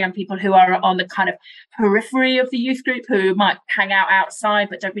heart for young people who are on the kind of periphery of the youth group, who might hang out outside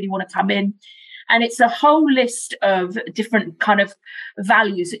but don't really want to come in. And it's a whole list of different kind of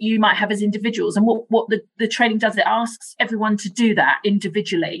values that you might have as individuals. And what the training does, it asks everyone to do that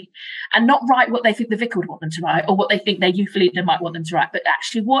individually and not write what they think the vicar would want them to write or what they think their youth leader might want them to write, but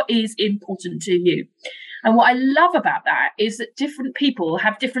actually what is important to you. And what I love about that is that different people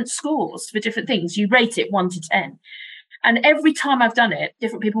have different scores for different things. You rate it 1 to 10. And every time I've done it,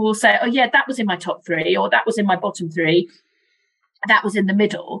 different people will say, oh yeah, that was in my top 3, or that was in my bottom 3. That was in the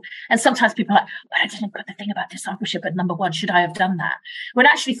middle. And sometimes people are like, well, I didn't put the thing about discipleship at number 1. Should I have done that? When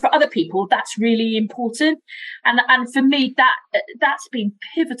actually for other people, that's really important. And for me, that's been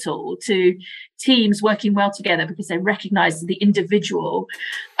pivotal to teams working well together, because they recognize the individual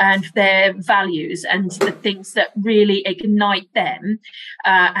and their values and the things that really ignite them.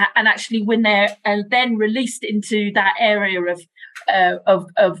 And actually when they're then released into that area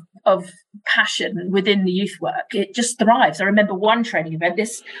of passion within the youth work, it just thrives. I remember one training event,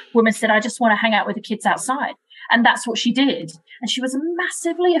 this woman said, I just want to hang out with the kids outside. And that's what she did. And she was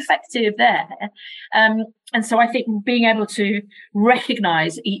massively effective there. And so I think being able to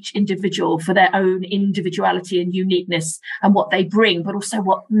recognize each individual for their own individuality and uniqueness and what they bring, but also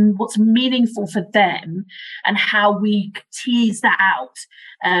what's meaningful for them, and how we tease that out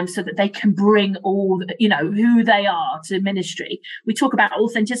so that they can bring all, who they are to ministry. We talk about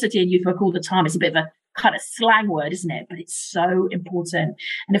authenticity in youth work all the time. It's a bit of a kind of slang word, isn't it? But it's so important.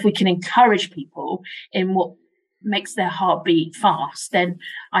 And if we can encourage people in what makes their heart beat fast, then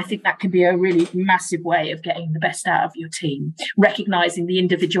I think that can be a really massive way of getting the best out of your team, recognizing the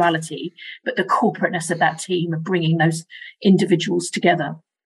individuality, but the corporateness of that team, of bringing those individuals together.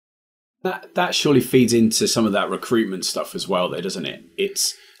 That surely feeds into some of that recruitment stuff as well, though, doesn't it?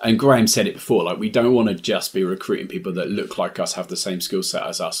 And Graham said it before, like, we don't want to just be recruiting people that look like us, have the same skill set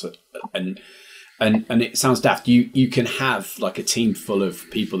as us, and it sounds daft. You can have like a team full of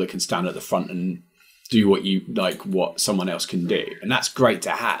people that can stand at the front and do what someone else can do, and that's great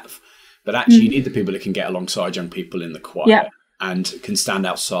to have. But actually, you need the people that can get alongside young people in the choir and can stand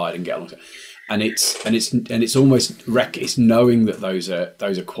outside and get alongside. And it's almost it's knowing that those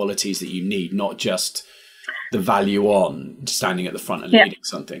are qualities that you need, not just the value on standing at the front and leading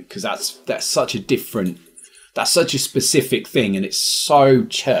something, because that's such a specific thing, and it's so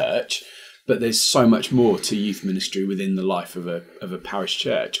church. But there's so much more to youth ministry within the life of a parish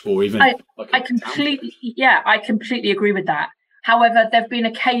church, or even I completely agree with that. However, there have been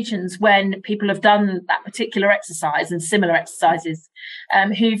occasions when people have done that particular exercise and similar exercises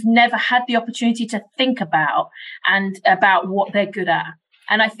who've never had the opportunity to think about what they're good at.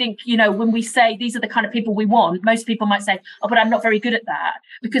 And I think, when we say these are the kind of people we want, most people might say, oh, but I'm not very good at that,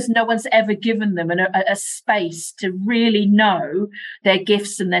 because no one's ever given them a space to really know their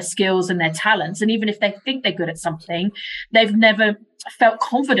gifts and their skills and their talents. And even if they think they're good at something, they've never felt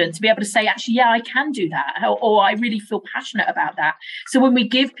confident to be able to say, actually, yeah, I can do that, or I really feel passionate about that. So when we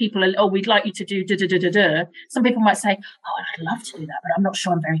give people, we'd like you to do some people might say, oh, I'd love to do that, but I'm not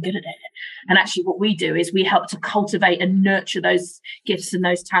sure I'm very good at it. And actually what we do is we help to cultivate and nurture those gifts and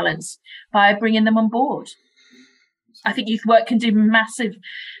those talents by bringing them on board. I think youth work can do massive,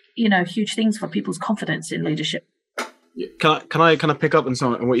 huge things for people's confidence in leadership. Can I kind of pick up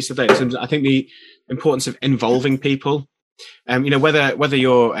on what you said there? I think the importance of involving people, whether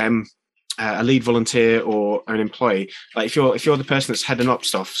you're a lead volunteer or an employee, like if you're the person that's heading up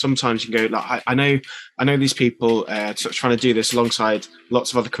stuff, sometimes you can go, like, I know these people sort of trying to do this alongside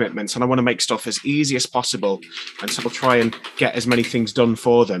lots of other commitments, and I want to make stuff as easy as possible, and so I'll try and get as many things done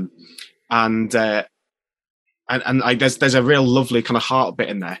for them. And there's a real lovely kind of heart bit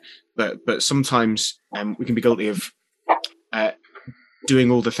in there, but sometimes we can be guilty of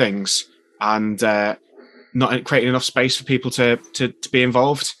doing all the things and not creating enough space for people to be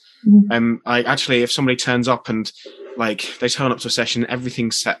involved. If somebody turns up and like they turn up to a session,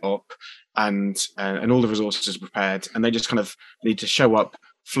 everything's set up and all the resources are prepared, and they just kind of need to show up,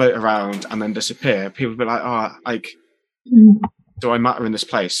 float around, and then disappear, people will be like, do I matter in this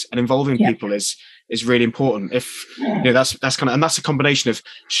place? And involving people is really important. If that's kind of, and that's a combination of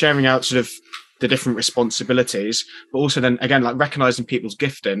sharing out sort of the different responsibilities, but also then again like recognizing people's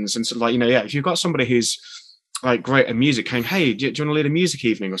giftings and so like, you know, yeah, if you've got somebody who's like great at music, going, hey, do you want to lead a music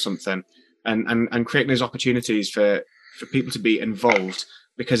evening or something, and creating those opportunities for people to be involved,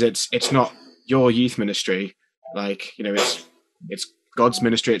 because it's not your youth ministry, like, you know, it's God's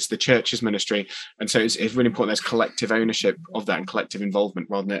ministry, it's the church's ministry, and so it's really important there's collective ownership of that and collective involvement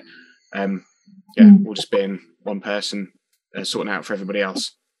rather than it all just being one person sorting out for everybody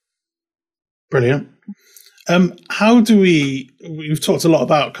else. Brilliant. How do we've talked a lot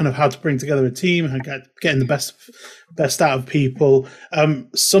about kind of how to bring together a team and getting the best out of people.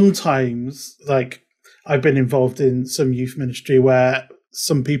 Sometimes, like, I've been involved in some youth ministry where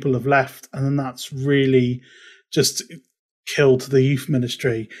some people have left, and then that's really just killed the youth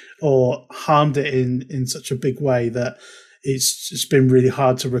ministry or harmed it in such a big way that it's just been really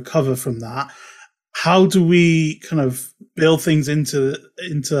hard to recover from that. How do we kind of build things into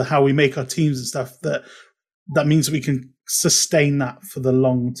how we make our teams and stuff that means we can sustain that for the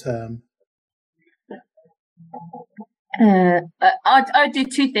long term? I do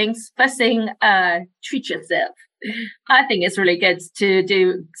two things. First thing, treat yourself. I think it's really good to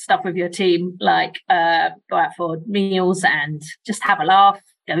do stuff with your team, like go out for meals and just have a laugh,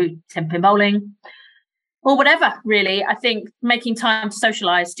 go 10-pin bowling, or whatever, really. I think making time to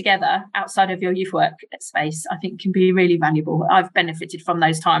socialise together outside of your youth work space, I think, can be really valuable. I've benefited from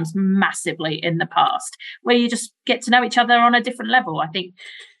those times massively in the past, where you just get to know each other on a different level. I think,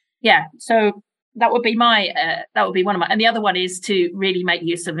 yeah, so that would be one of my, and the other one is to really make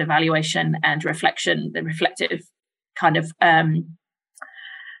use of evaluation and reflection, the reflective kind of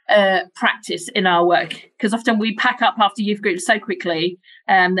practice in our work, because often we pack up after youth groups so quickly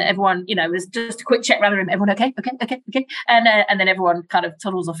that everyone, you know, is just a quick check rather than everyone okay, and then everyone kind of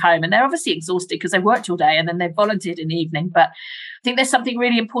toddles off home, and they're obviously exhausted because they've worked all day and then they've volunteered in the evening. But I think there's something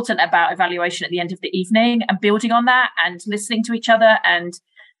really important about evaluation at the end of the evening and building on that and listening to each other and,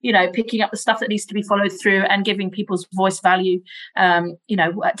 you know, picking up the stuff that needs to be followed through and giving people's voice value. You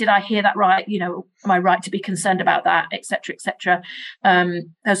know, did I hear that right? You know, am I right to be concerned about that, etc., etc.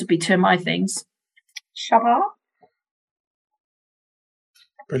 Those would be two of my things. Shaba?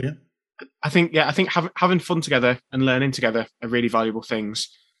 Brilliant. I think having fun together and learning together are really valuable things.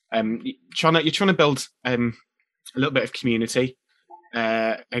 You're trying to build a little bit of community.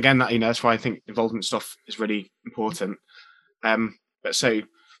 Again, that, you know, that's why I think involvement stuff is really important. But so,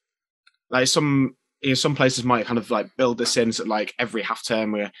 like, some places might kind of like build this in, so like every half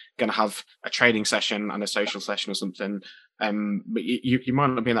term we're going to have a training session and a social session or something. But you might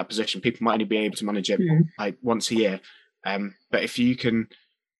not be in that position. People might only be able to manage it like once a year. But if you can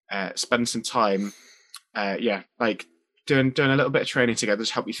spend some time, like doing a little bit of training together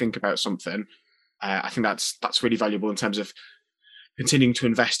to help you think about something, I think that's really valuable in terms of continuing to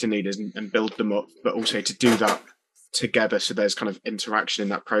invest in leaders and build them up, but also to do that together, so there's kind of interaction in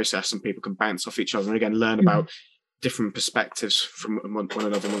that process and people can bounce off each other and again learn about different perspectives from one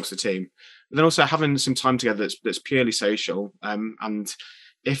another amongst the team. But then also having some time together that's purely social, and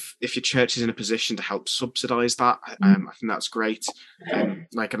if your church is in a position to help subsidize that, I think that's great. And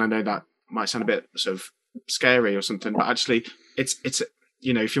I know that might sound a bit sort of scary or something, but actually it's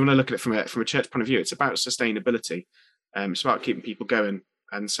you know, if you want to look at it from a church point of view, it's about sustainability. It's about keeping people going,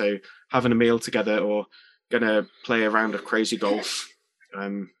 and so having a meal together or going to play a round of crazy golf,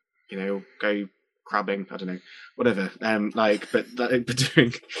 you know, go crabbing, I don't know, whatever. But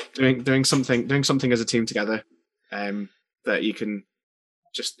doing something as a team together, that you can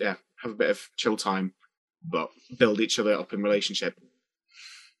just have a bit of chill time, but build each other up in relationship.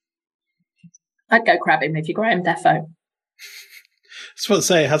 I'd go crabbing if you're Graham Defo. I was about to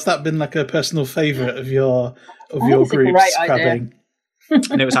say, has that been like a personal favourite of your group's crabbing?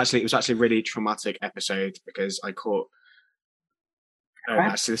 And it was actually a really traumatic episode because I caught.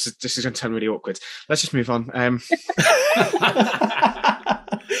 Actually, this is going to turn really awkward. Let's just move on.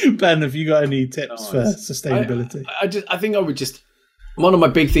 Ben, have you got any tips for sustainability? I think I would just. One of my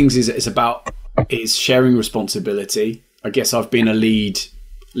big things is sharing responsibility. I guess I've been a lead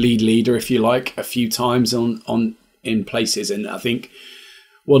leader, if you like, a few times in places, and I think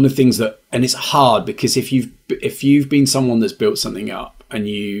one of the things and it's hard because if you've been someone that's built something up and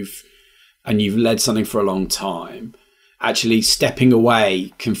you've led something for a long time, actually stepping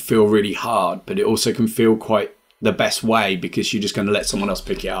away can feel really hard, but it also can feel quite the best way because you're just going to let someone else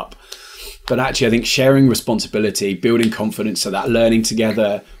pick it up. But actually, I think sharing responsibility, building confidence, so that learning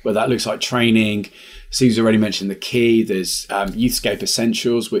together, whether that looks like training. Sue's already mentioned the key. There's Youthscape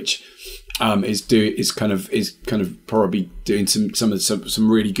Essentials, which is kind of probably doing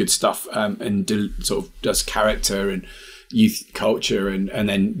some really good stuff and sort of does character and youth culture and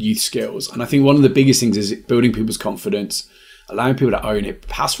then youth skills. And I think one of the biggest things is building people's confidence, allowing people to own it,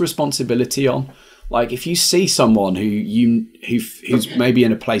 pass responsibility on. Like if you see someone who's maybe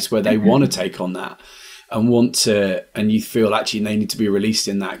in a place where they want to take on that and you feel actually they need to be released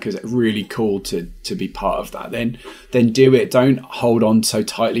in that because it's really cool to be part of that, then do it. Don't hold on so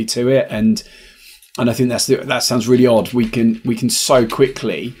tightly to it. And I think that sounds really odd. We can so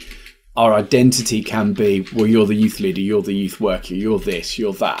quickly, our identity can be, well, you're the youth leader, you're the youth worker, you're this,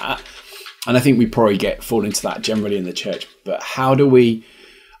 you're that. And I think we probably fall into that generally in the church. But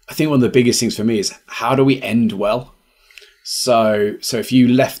I think one of the biggest things for me is how do we end well? So if you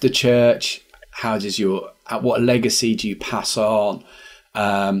left the church, what legacy do you pass on?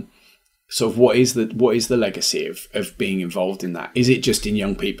 Sort of what is the legacy of being involved in that? Is it just in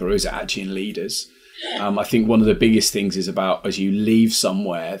young people or is it actually in leaders? I think one of the biggest things is about as you leave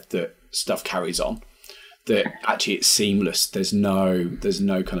somewhere that stuff carries on, that actually it's seamless. There's no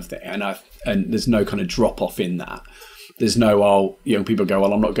kind of thing, and there's no kind of drop off in that. There's no, young people go,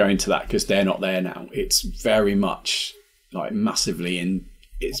 well, I'm not going to that because they're not there now. It's very much like massively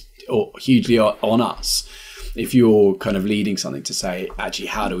it's hugely on us if you're kind of leading something to say, actually,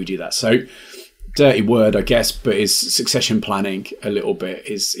 how do we do that? So dirty word, I guess, but is succession planning a little bit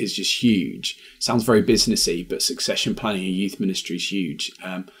is just huge. Sounds very businessy, but succession planning in youth ministry is huge.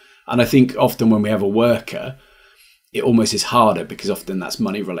 And I think often when we have a worker, it almost is harder because often that's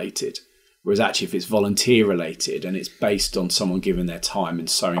money related. Whereas actually if it's volunteer related and it's based on someone giving their time and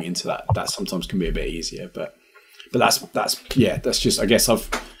sowing into that sometimes can be a bit easier. But that's just, I guess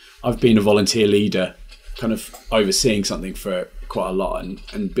I've been a volunteer leader kind of overseeing something for quite a lot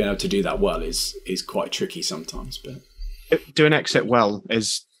and being able to do that well is quite tricky sometimes. But doing exit well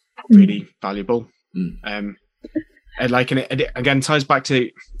is really valuable. And it again ties back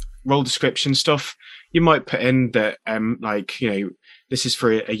to role description stuff. You might put in that this is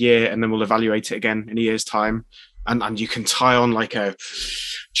for a year and then we'll evaluate it again in a year's time. And you can tie on like a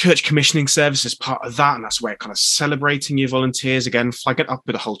church commissioning service as part of that. And that's where kind of celebrating your volunteers, again, flag it up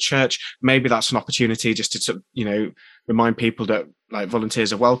with the whole church. Maybe that's an opportunity just to, remind people that like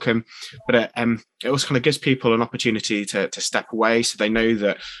volunteers are welcome. But it also kind of gives people an opportunity to step away so they know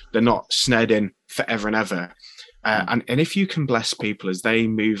that they're not snared in forever and ever. And if you can bless people as they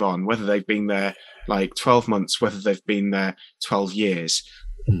move on, whether they've been there like 12 months, whether they've been there 12 years,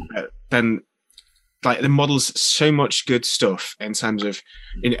 then like the models so much good stuff in terms of,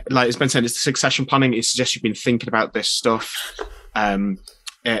 like it's been said, it's succession planning. It suggests you've been thinking about this stuff.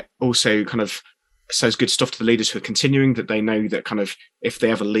 It also kind of says good stuff to the leaders who are continuing, that they know that kind of if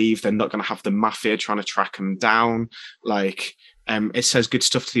they ever leave, they're not going to have the mafia trying to track them down. Like it says good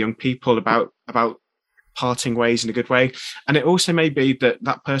stuff to the young people about parting ways in a good way. And it also may be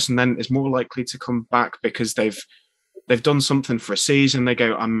that person then is more likely to come back because they've done something for a season. They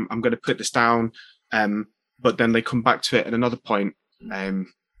go, I'm going to put this down. But then they come back to it at another point. And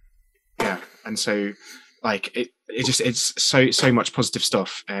so like it's so much positive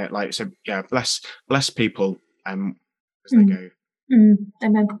stuff. Bless people as they go.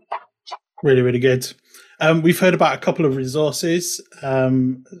 Amen. Really, really good. We've heard about a couple of resources.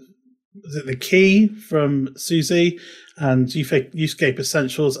 Was it The Key from Susie and Youthscape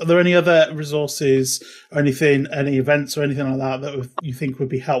Essentials? Are there any other resources or anything, any events or anything like that you think would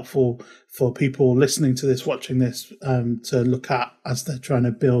be helpful for people listening to this, watching this, to look at as they're trying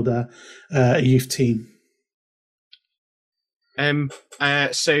to build a youth team?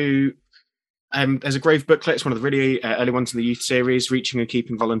 There's a Grove booklet. It's one of the really early ones in the youth series, Reaching and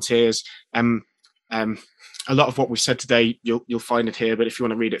Keeping Volunteers. A lot of what we've said today, you'll find it here. But if you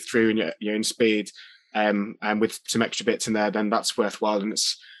want to read it through in your own speed, and with some extra bits in there, then that's worthwhile. And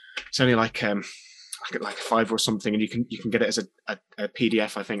it's only like a $5 or something, and you can get it as a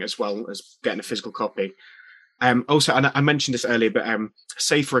PDF, I think, as well as getting a physical copy. Also, and I mentioned this earlier, but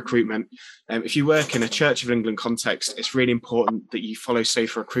safer recruitment. If you work in a Church of England context, it's really important that you follow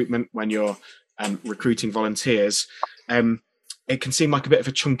safer recruitment when you're recruiting volunteers. It can seem like a bit of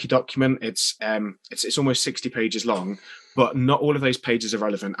a chunky document. It's almost 60 pages long, but not all of those pages are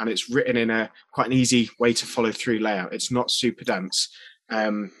relevant, and it's written in a quite an easy way to follow through layout. It's not super dense,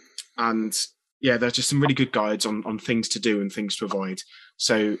 and there's just some really good guides on things to do and things to avoid.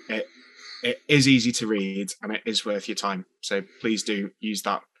 So it is easy to read and it is worth your time. So please do use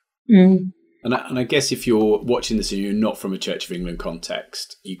that. And I guess if you're watching this and you're not from a Church of England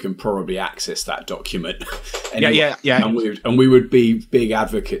context, you can probably access that document. Yeah. And we would be big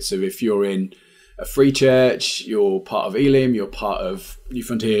advocates of, if you're in a free church, you're part of Elim, you're part of New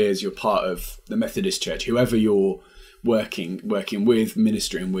Frontiers, you're part of the Methodist Church, whoever you're working with,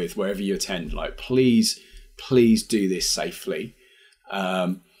 ministering with, wherever you attend, like please please do this safely.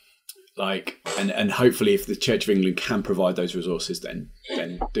 And hopefully if the Church of England can provide those resources, then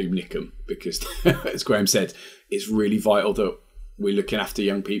do nick them, because as Graham said, it's really vital that we're looking after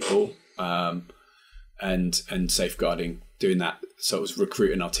young people, and safeguarding, doing that sort of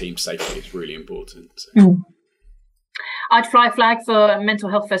recruiting our team safely is really important. So. I'd fly a flag for mental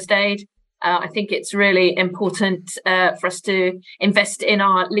health first aid. I think it's really important for us to invest in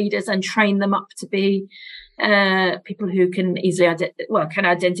our leaders and train them up to be people who can easily can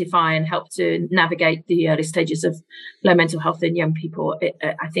identify and help to navigate the early stages of low mental health in young people.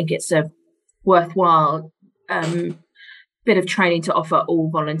 I think it's a worthwhile bit of training to offer all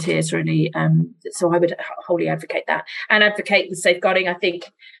volunteers, really. So I would wholly advocate that, and advocate the safeguarding. I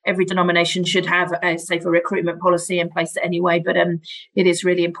think every denomination should have a safer recruitment policy in place anyway, but it is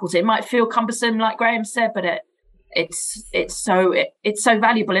really important. It might feel cumbersome, like Graham said, but it's so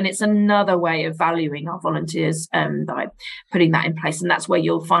valuable, and it's another way of valuing our volunteers by putting that in place. And that's where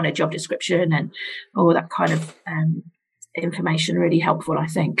you'll find a job description and all that kind of information really helpful, I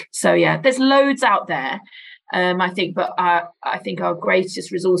think. So yeah, there's loads out there. I think our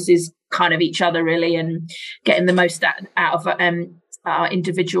greatest resource is kind of each other, really, and getting the most out of our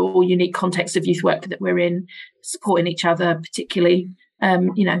individual unique context of youth work that we're in, supporting each other, particularly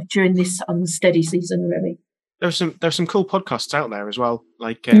during this unsteady season, really. There's some cool podcasts out there as well.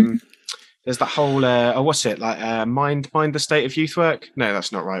 Like there's that whole what's it, like mind the state of youth work? No,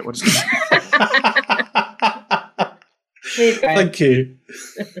 that's not right. What is it? Thank you.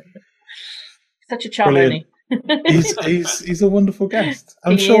 Such a charm, Ernie. He's a wonderful guest.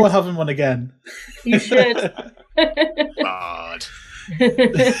 I'm sure we'll have him on again. You should. God.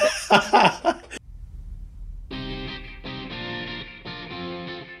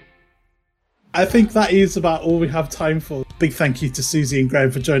 I think that is about all we have time for. Big thank you to Susie and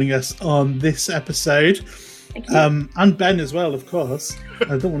Graham for joining us on this episode. Thank you. And Ben as well, of course.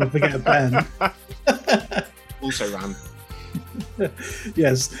 I don't want to forget Ben. Also ran.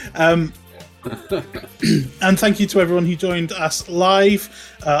 Yes. And thank you to everyone who joined us live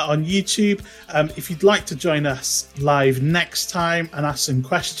on YouTube. If you'd like to join us live next time and ask some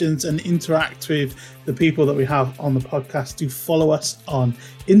questions and interact with the people that we have on the podcast, do follow us on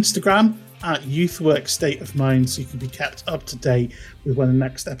Instagram at YouthWork State of Mind, so you can be kept up to date with when the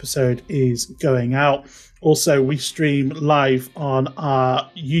next episode is going out. Also, we stream live on our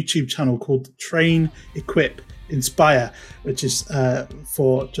YouTube channel called Train, Equip, Inspire, which is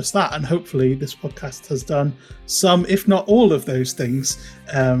for just that, and hopefully this podcast has done some, if not all of those things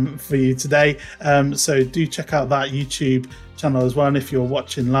for you today. So do check out that YouTube channel as well, and if you're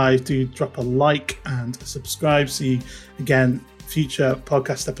watching live, do drop a like and subscribe, so you, again, future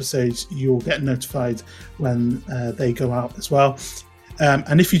podcast episodes, you'll get notified when they go out as well.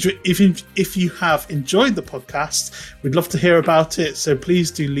 And if you have enjoyed the podcast, we'd love to hear about it. So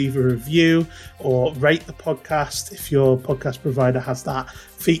please do leave a review or rate the podcast if your podcast provider has that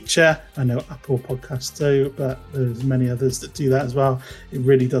feature. I know Apple Podcasts do, but there's many others that do that as well. It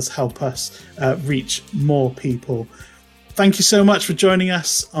really does help us reach more people. Thank you so much for joining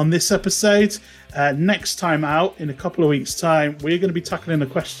us on this episode. Next time out, in a couple of weeks' time, we're going to be tackling a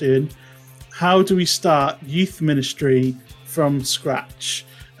question: how do we start youth ministry from scratch?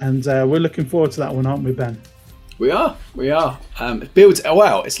 And we're looking forward to that one, aren't we, Ben? We are. It builds. Oh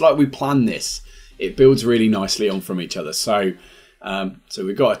wow! It's like we planned this. It builds really nicely on from each other. So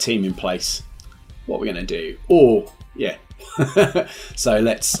we've got a team in place. What we're going to do? So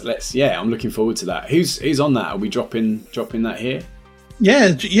let's. Yeah, I'm looking forward to that. Who's on that? Are we dropping that here?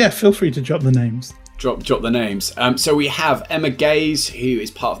 Yeah. Feel free to drop the names. Drop the names. So we have Emma Gaze, who is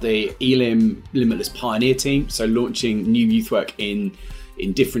part of the Elim Limitless Pioneer team, so launching new youth work in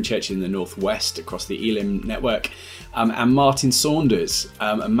different churches in the Northwest across the Elim network. And Martin Saunders,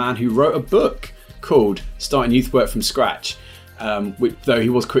 a man who wrote a book called Starting Youth Work from Scratch, which, though he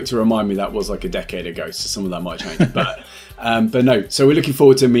was quick to remind me, that was like a decade ago, so some of that might change. But no, so we're looking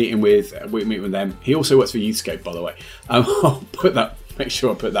forward to meeting with them. He also works for Youthscape, by the way. I'll make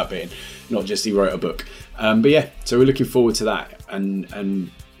sure I put that bit in. Not just he wrote a book. But yeah, so we're looking forward to that.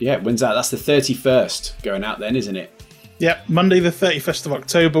 And yeah, when's that? That's the 31st going out then, isn't it? Yep, Monday the 31st of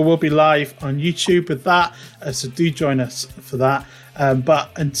October. We'll be live on YouTube with that. So do join us for that.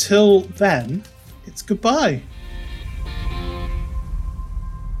 But until then, it's goodbye.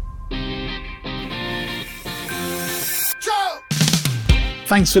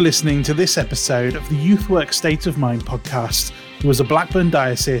 Thanks for listening to this episode of the YouthWork State of Mind podcast. It was a Blackburn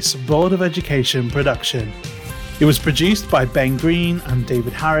Diocese Board of Education production. It was produced by Ben Green and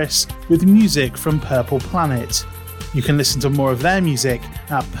David Harris with music from Purple Planet. You can listen to more of their music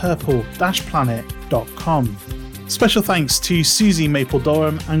at purple-planet.com. youthwork.com. Special thanks to Susie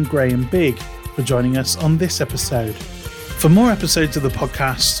Maple-Dorham and Graham Bigg for joining us on this episode. For more episodes of the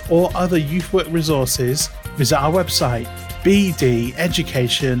podcast or other YouthWork resources, visit our website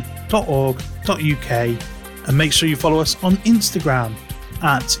bdeducation.org.uk and make sure you follow us on Instagram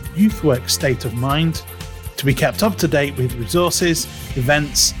at YouthWork State of Mind to be kept up to date with resources,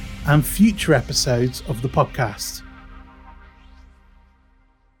 events, and future episodes of the podcast.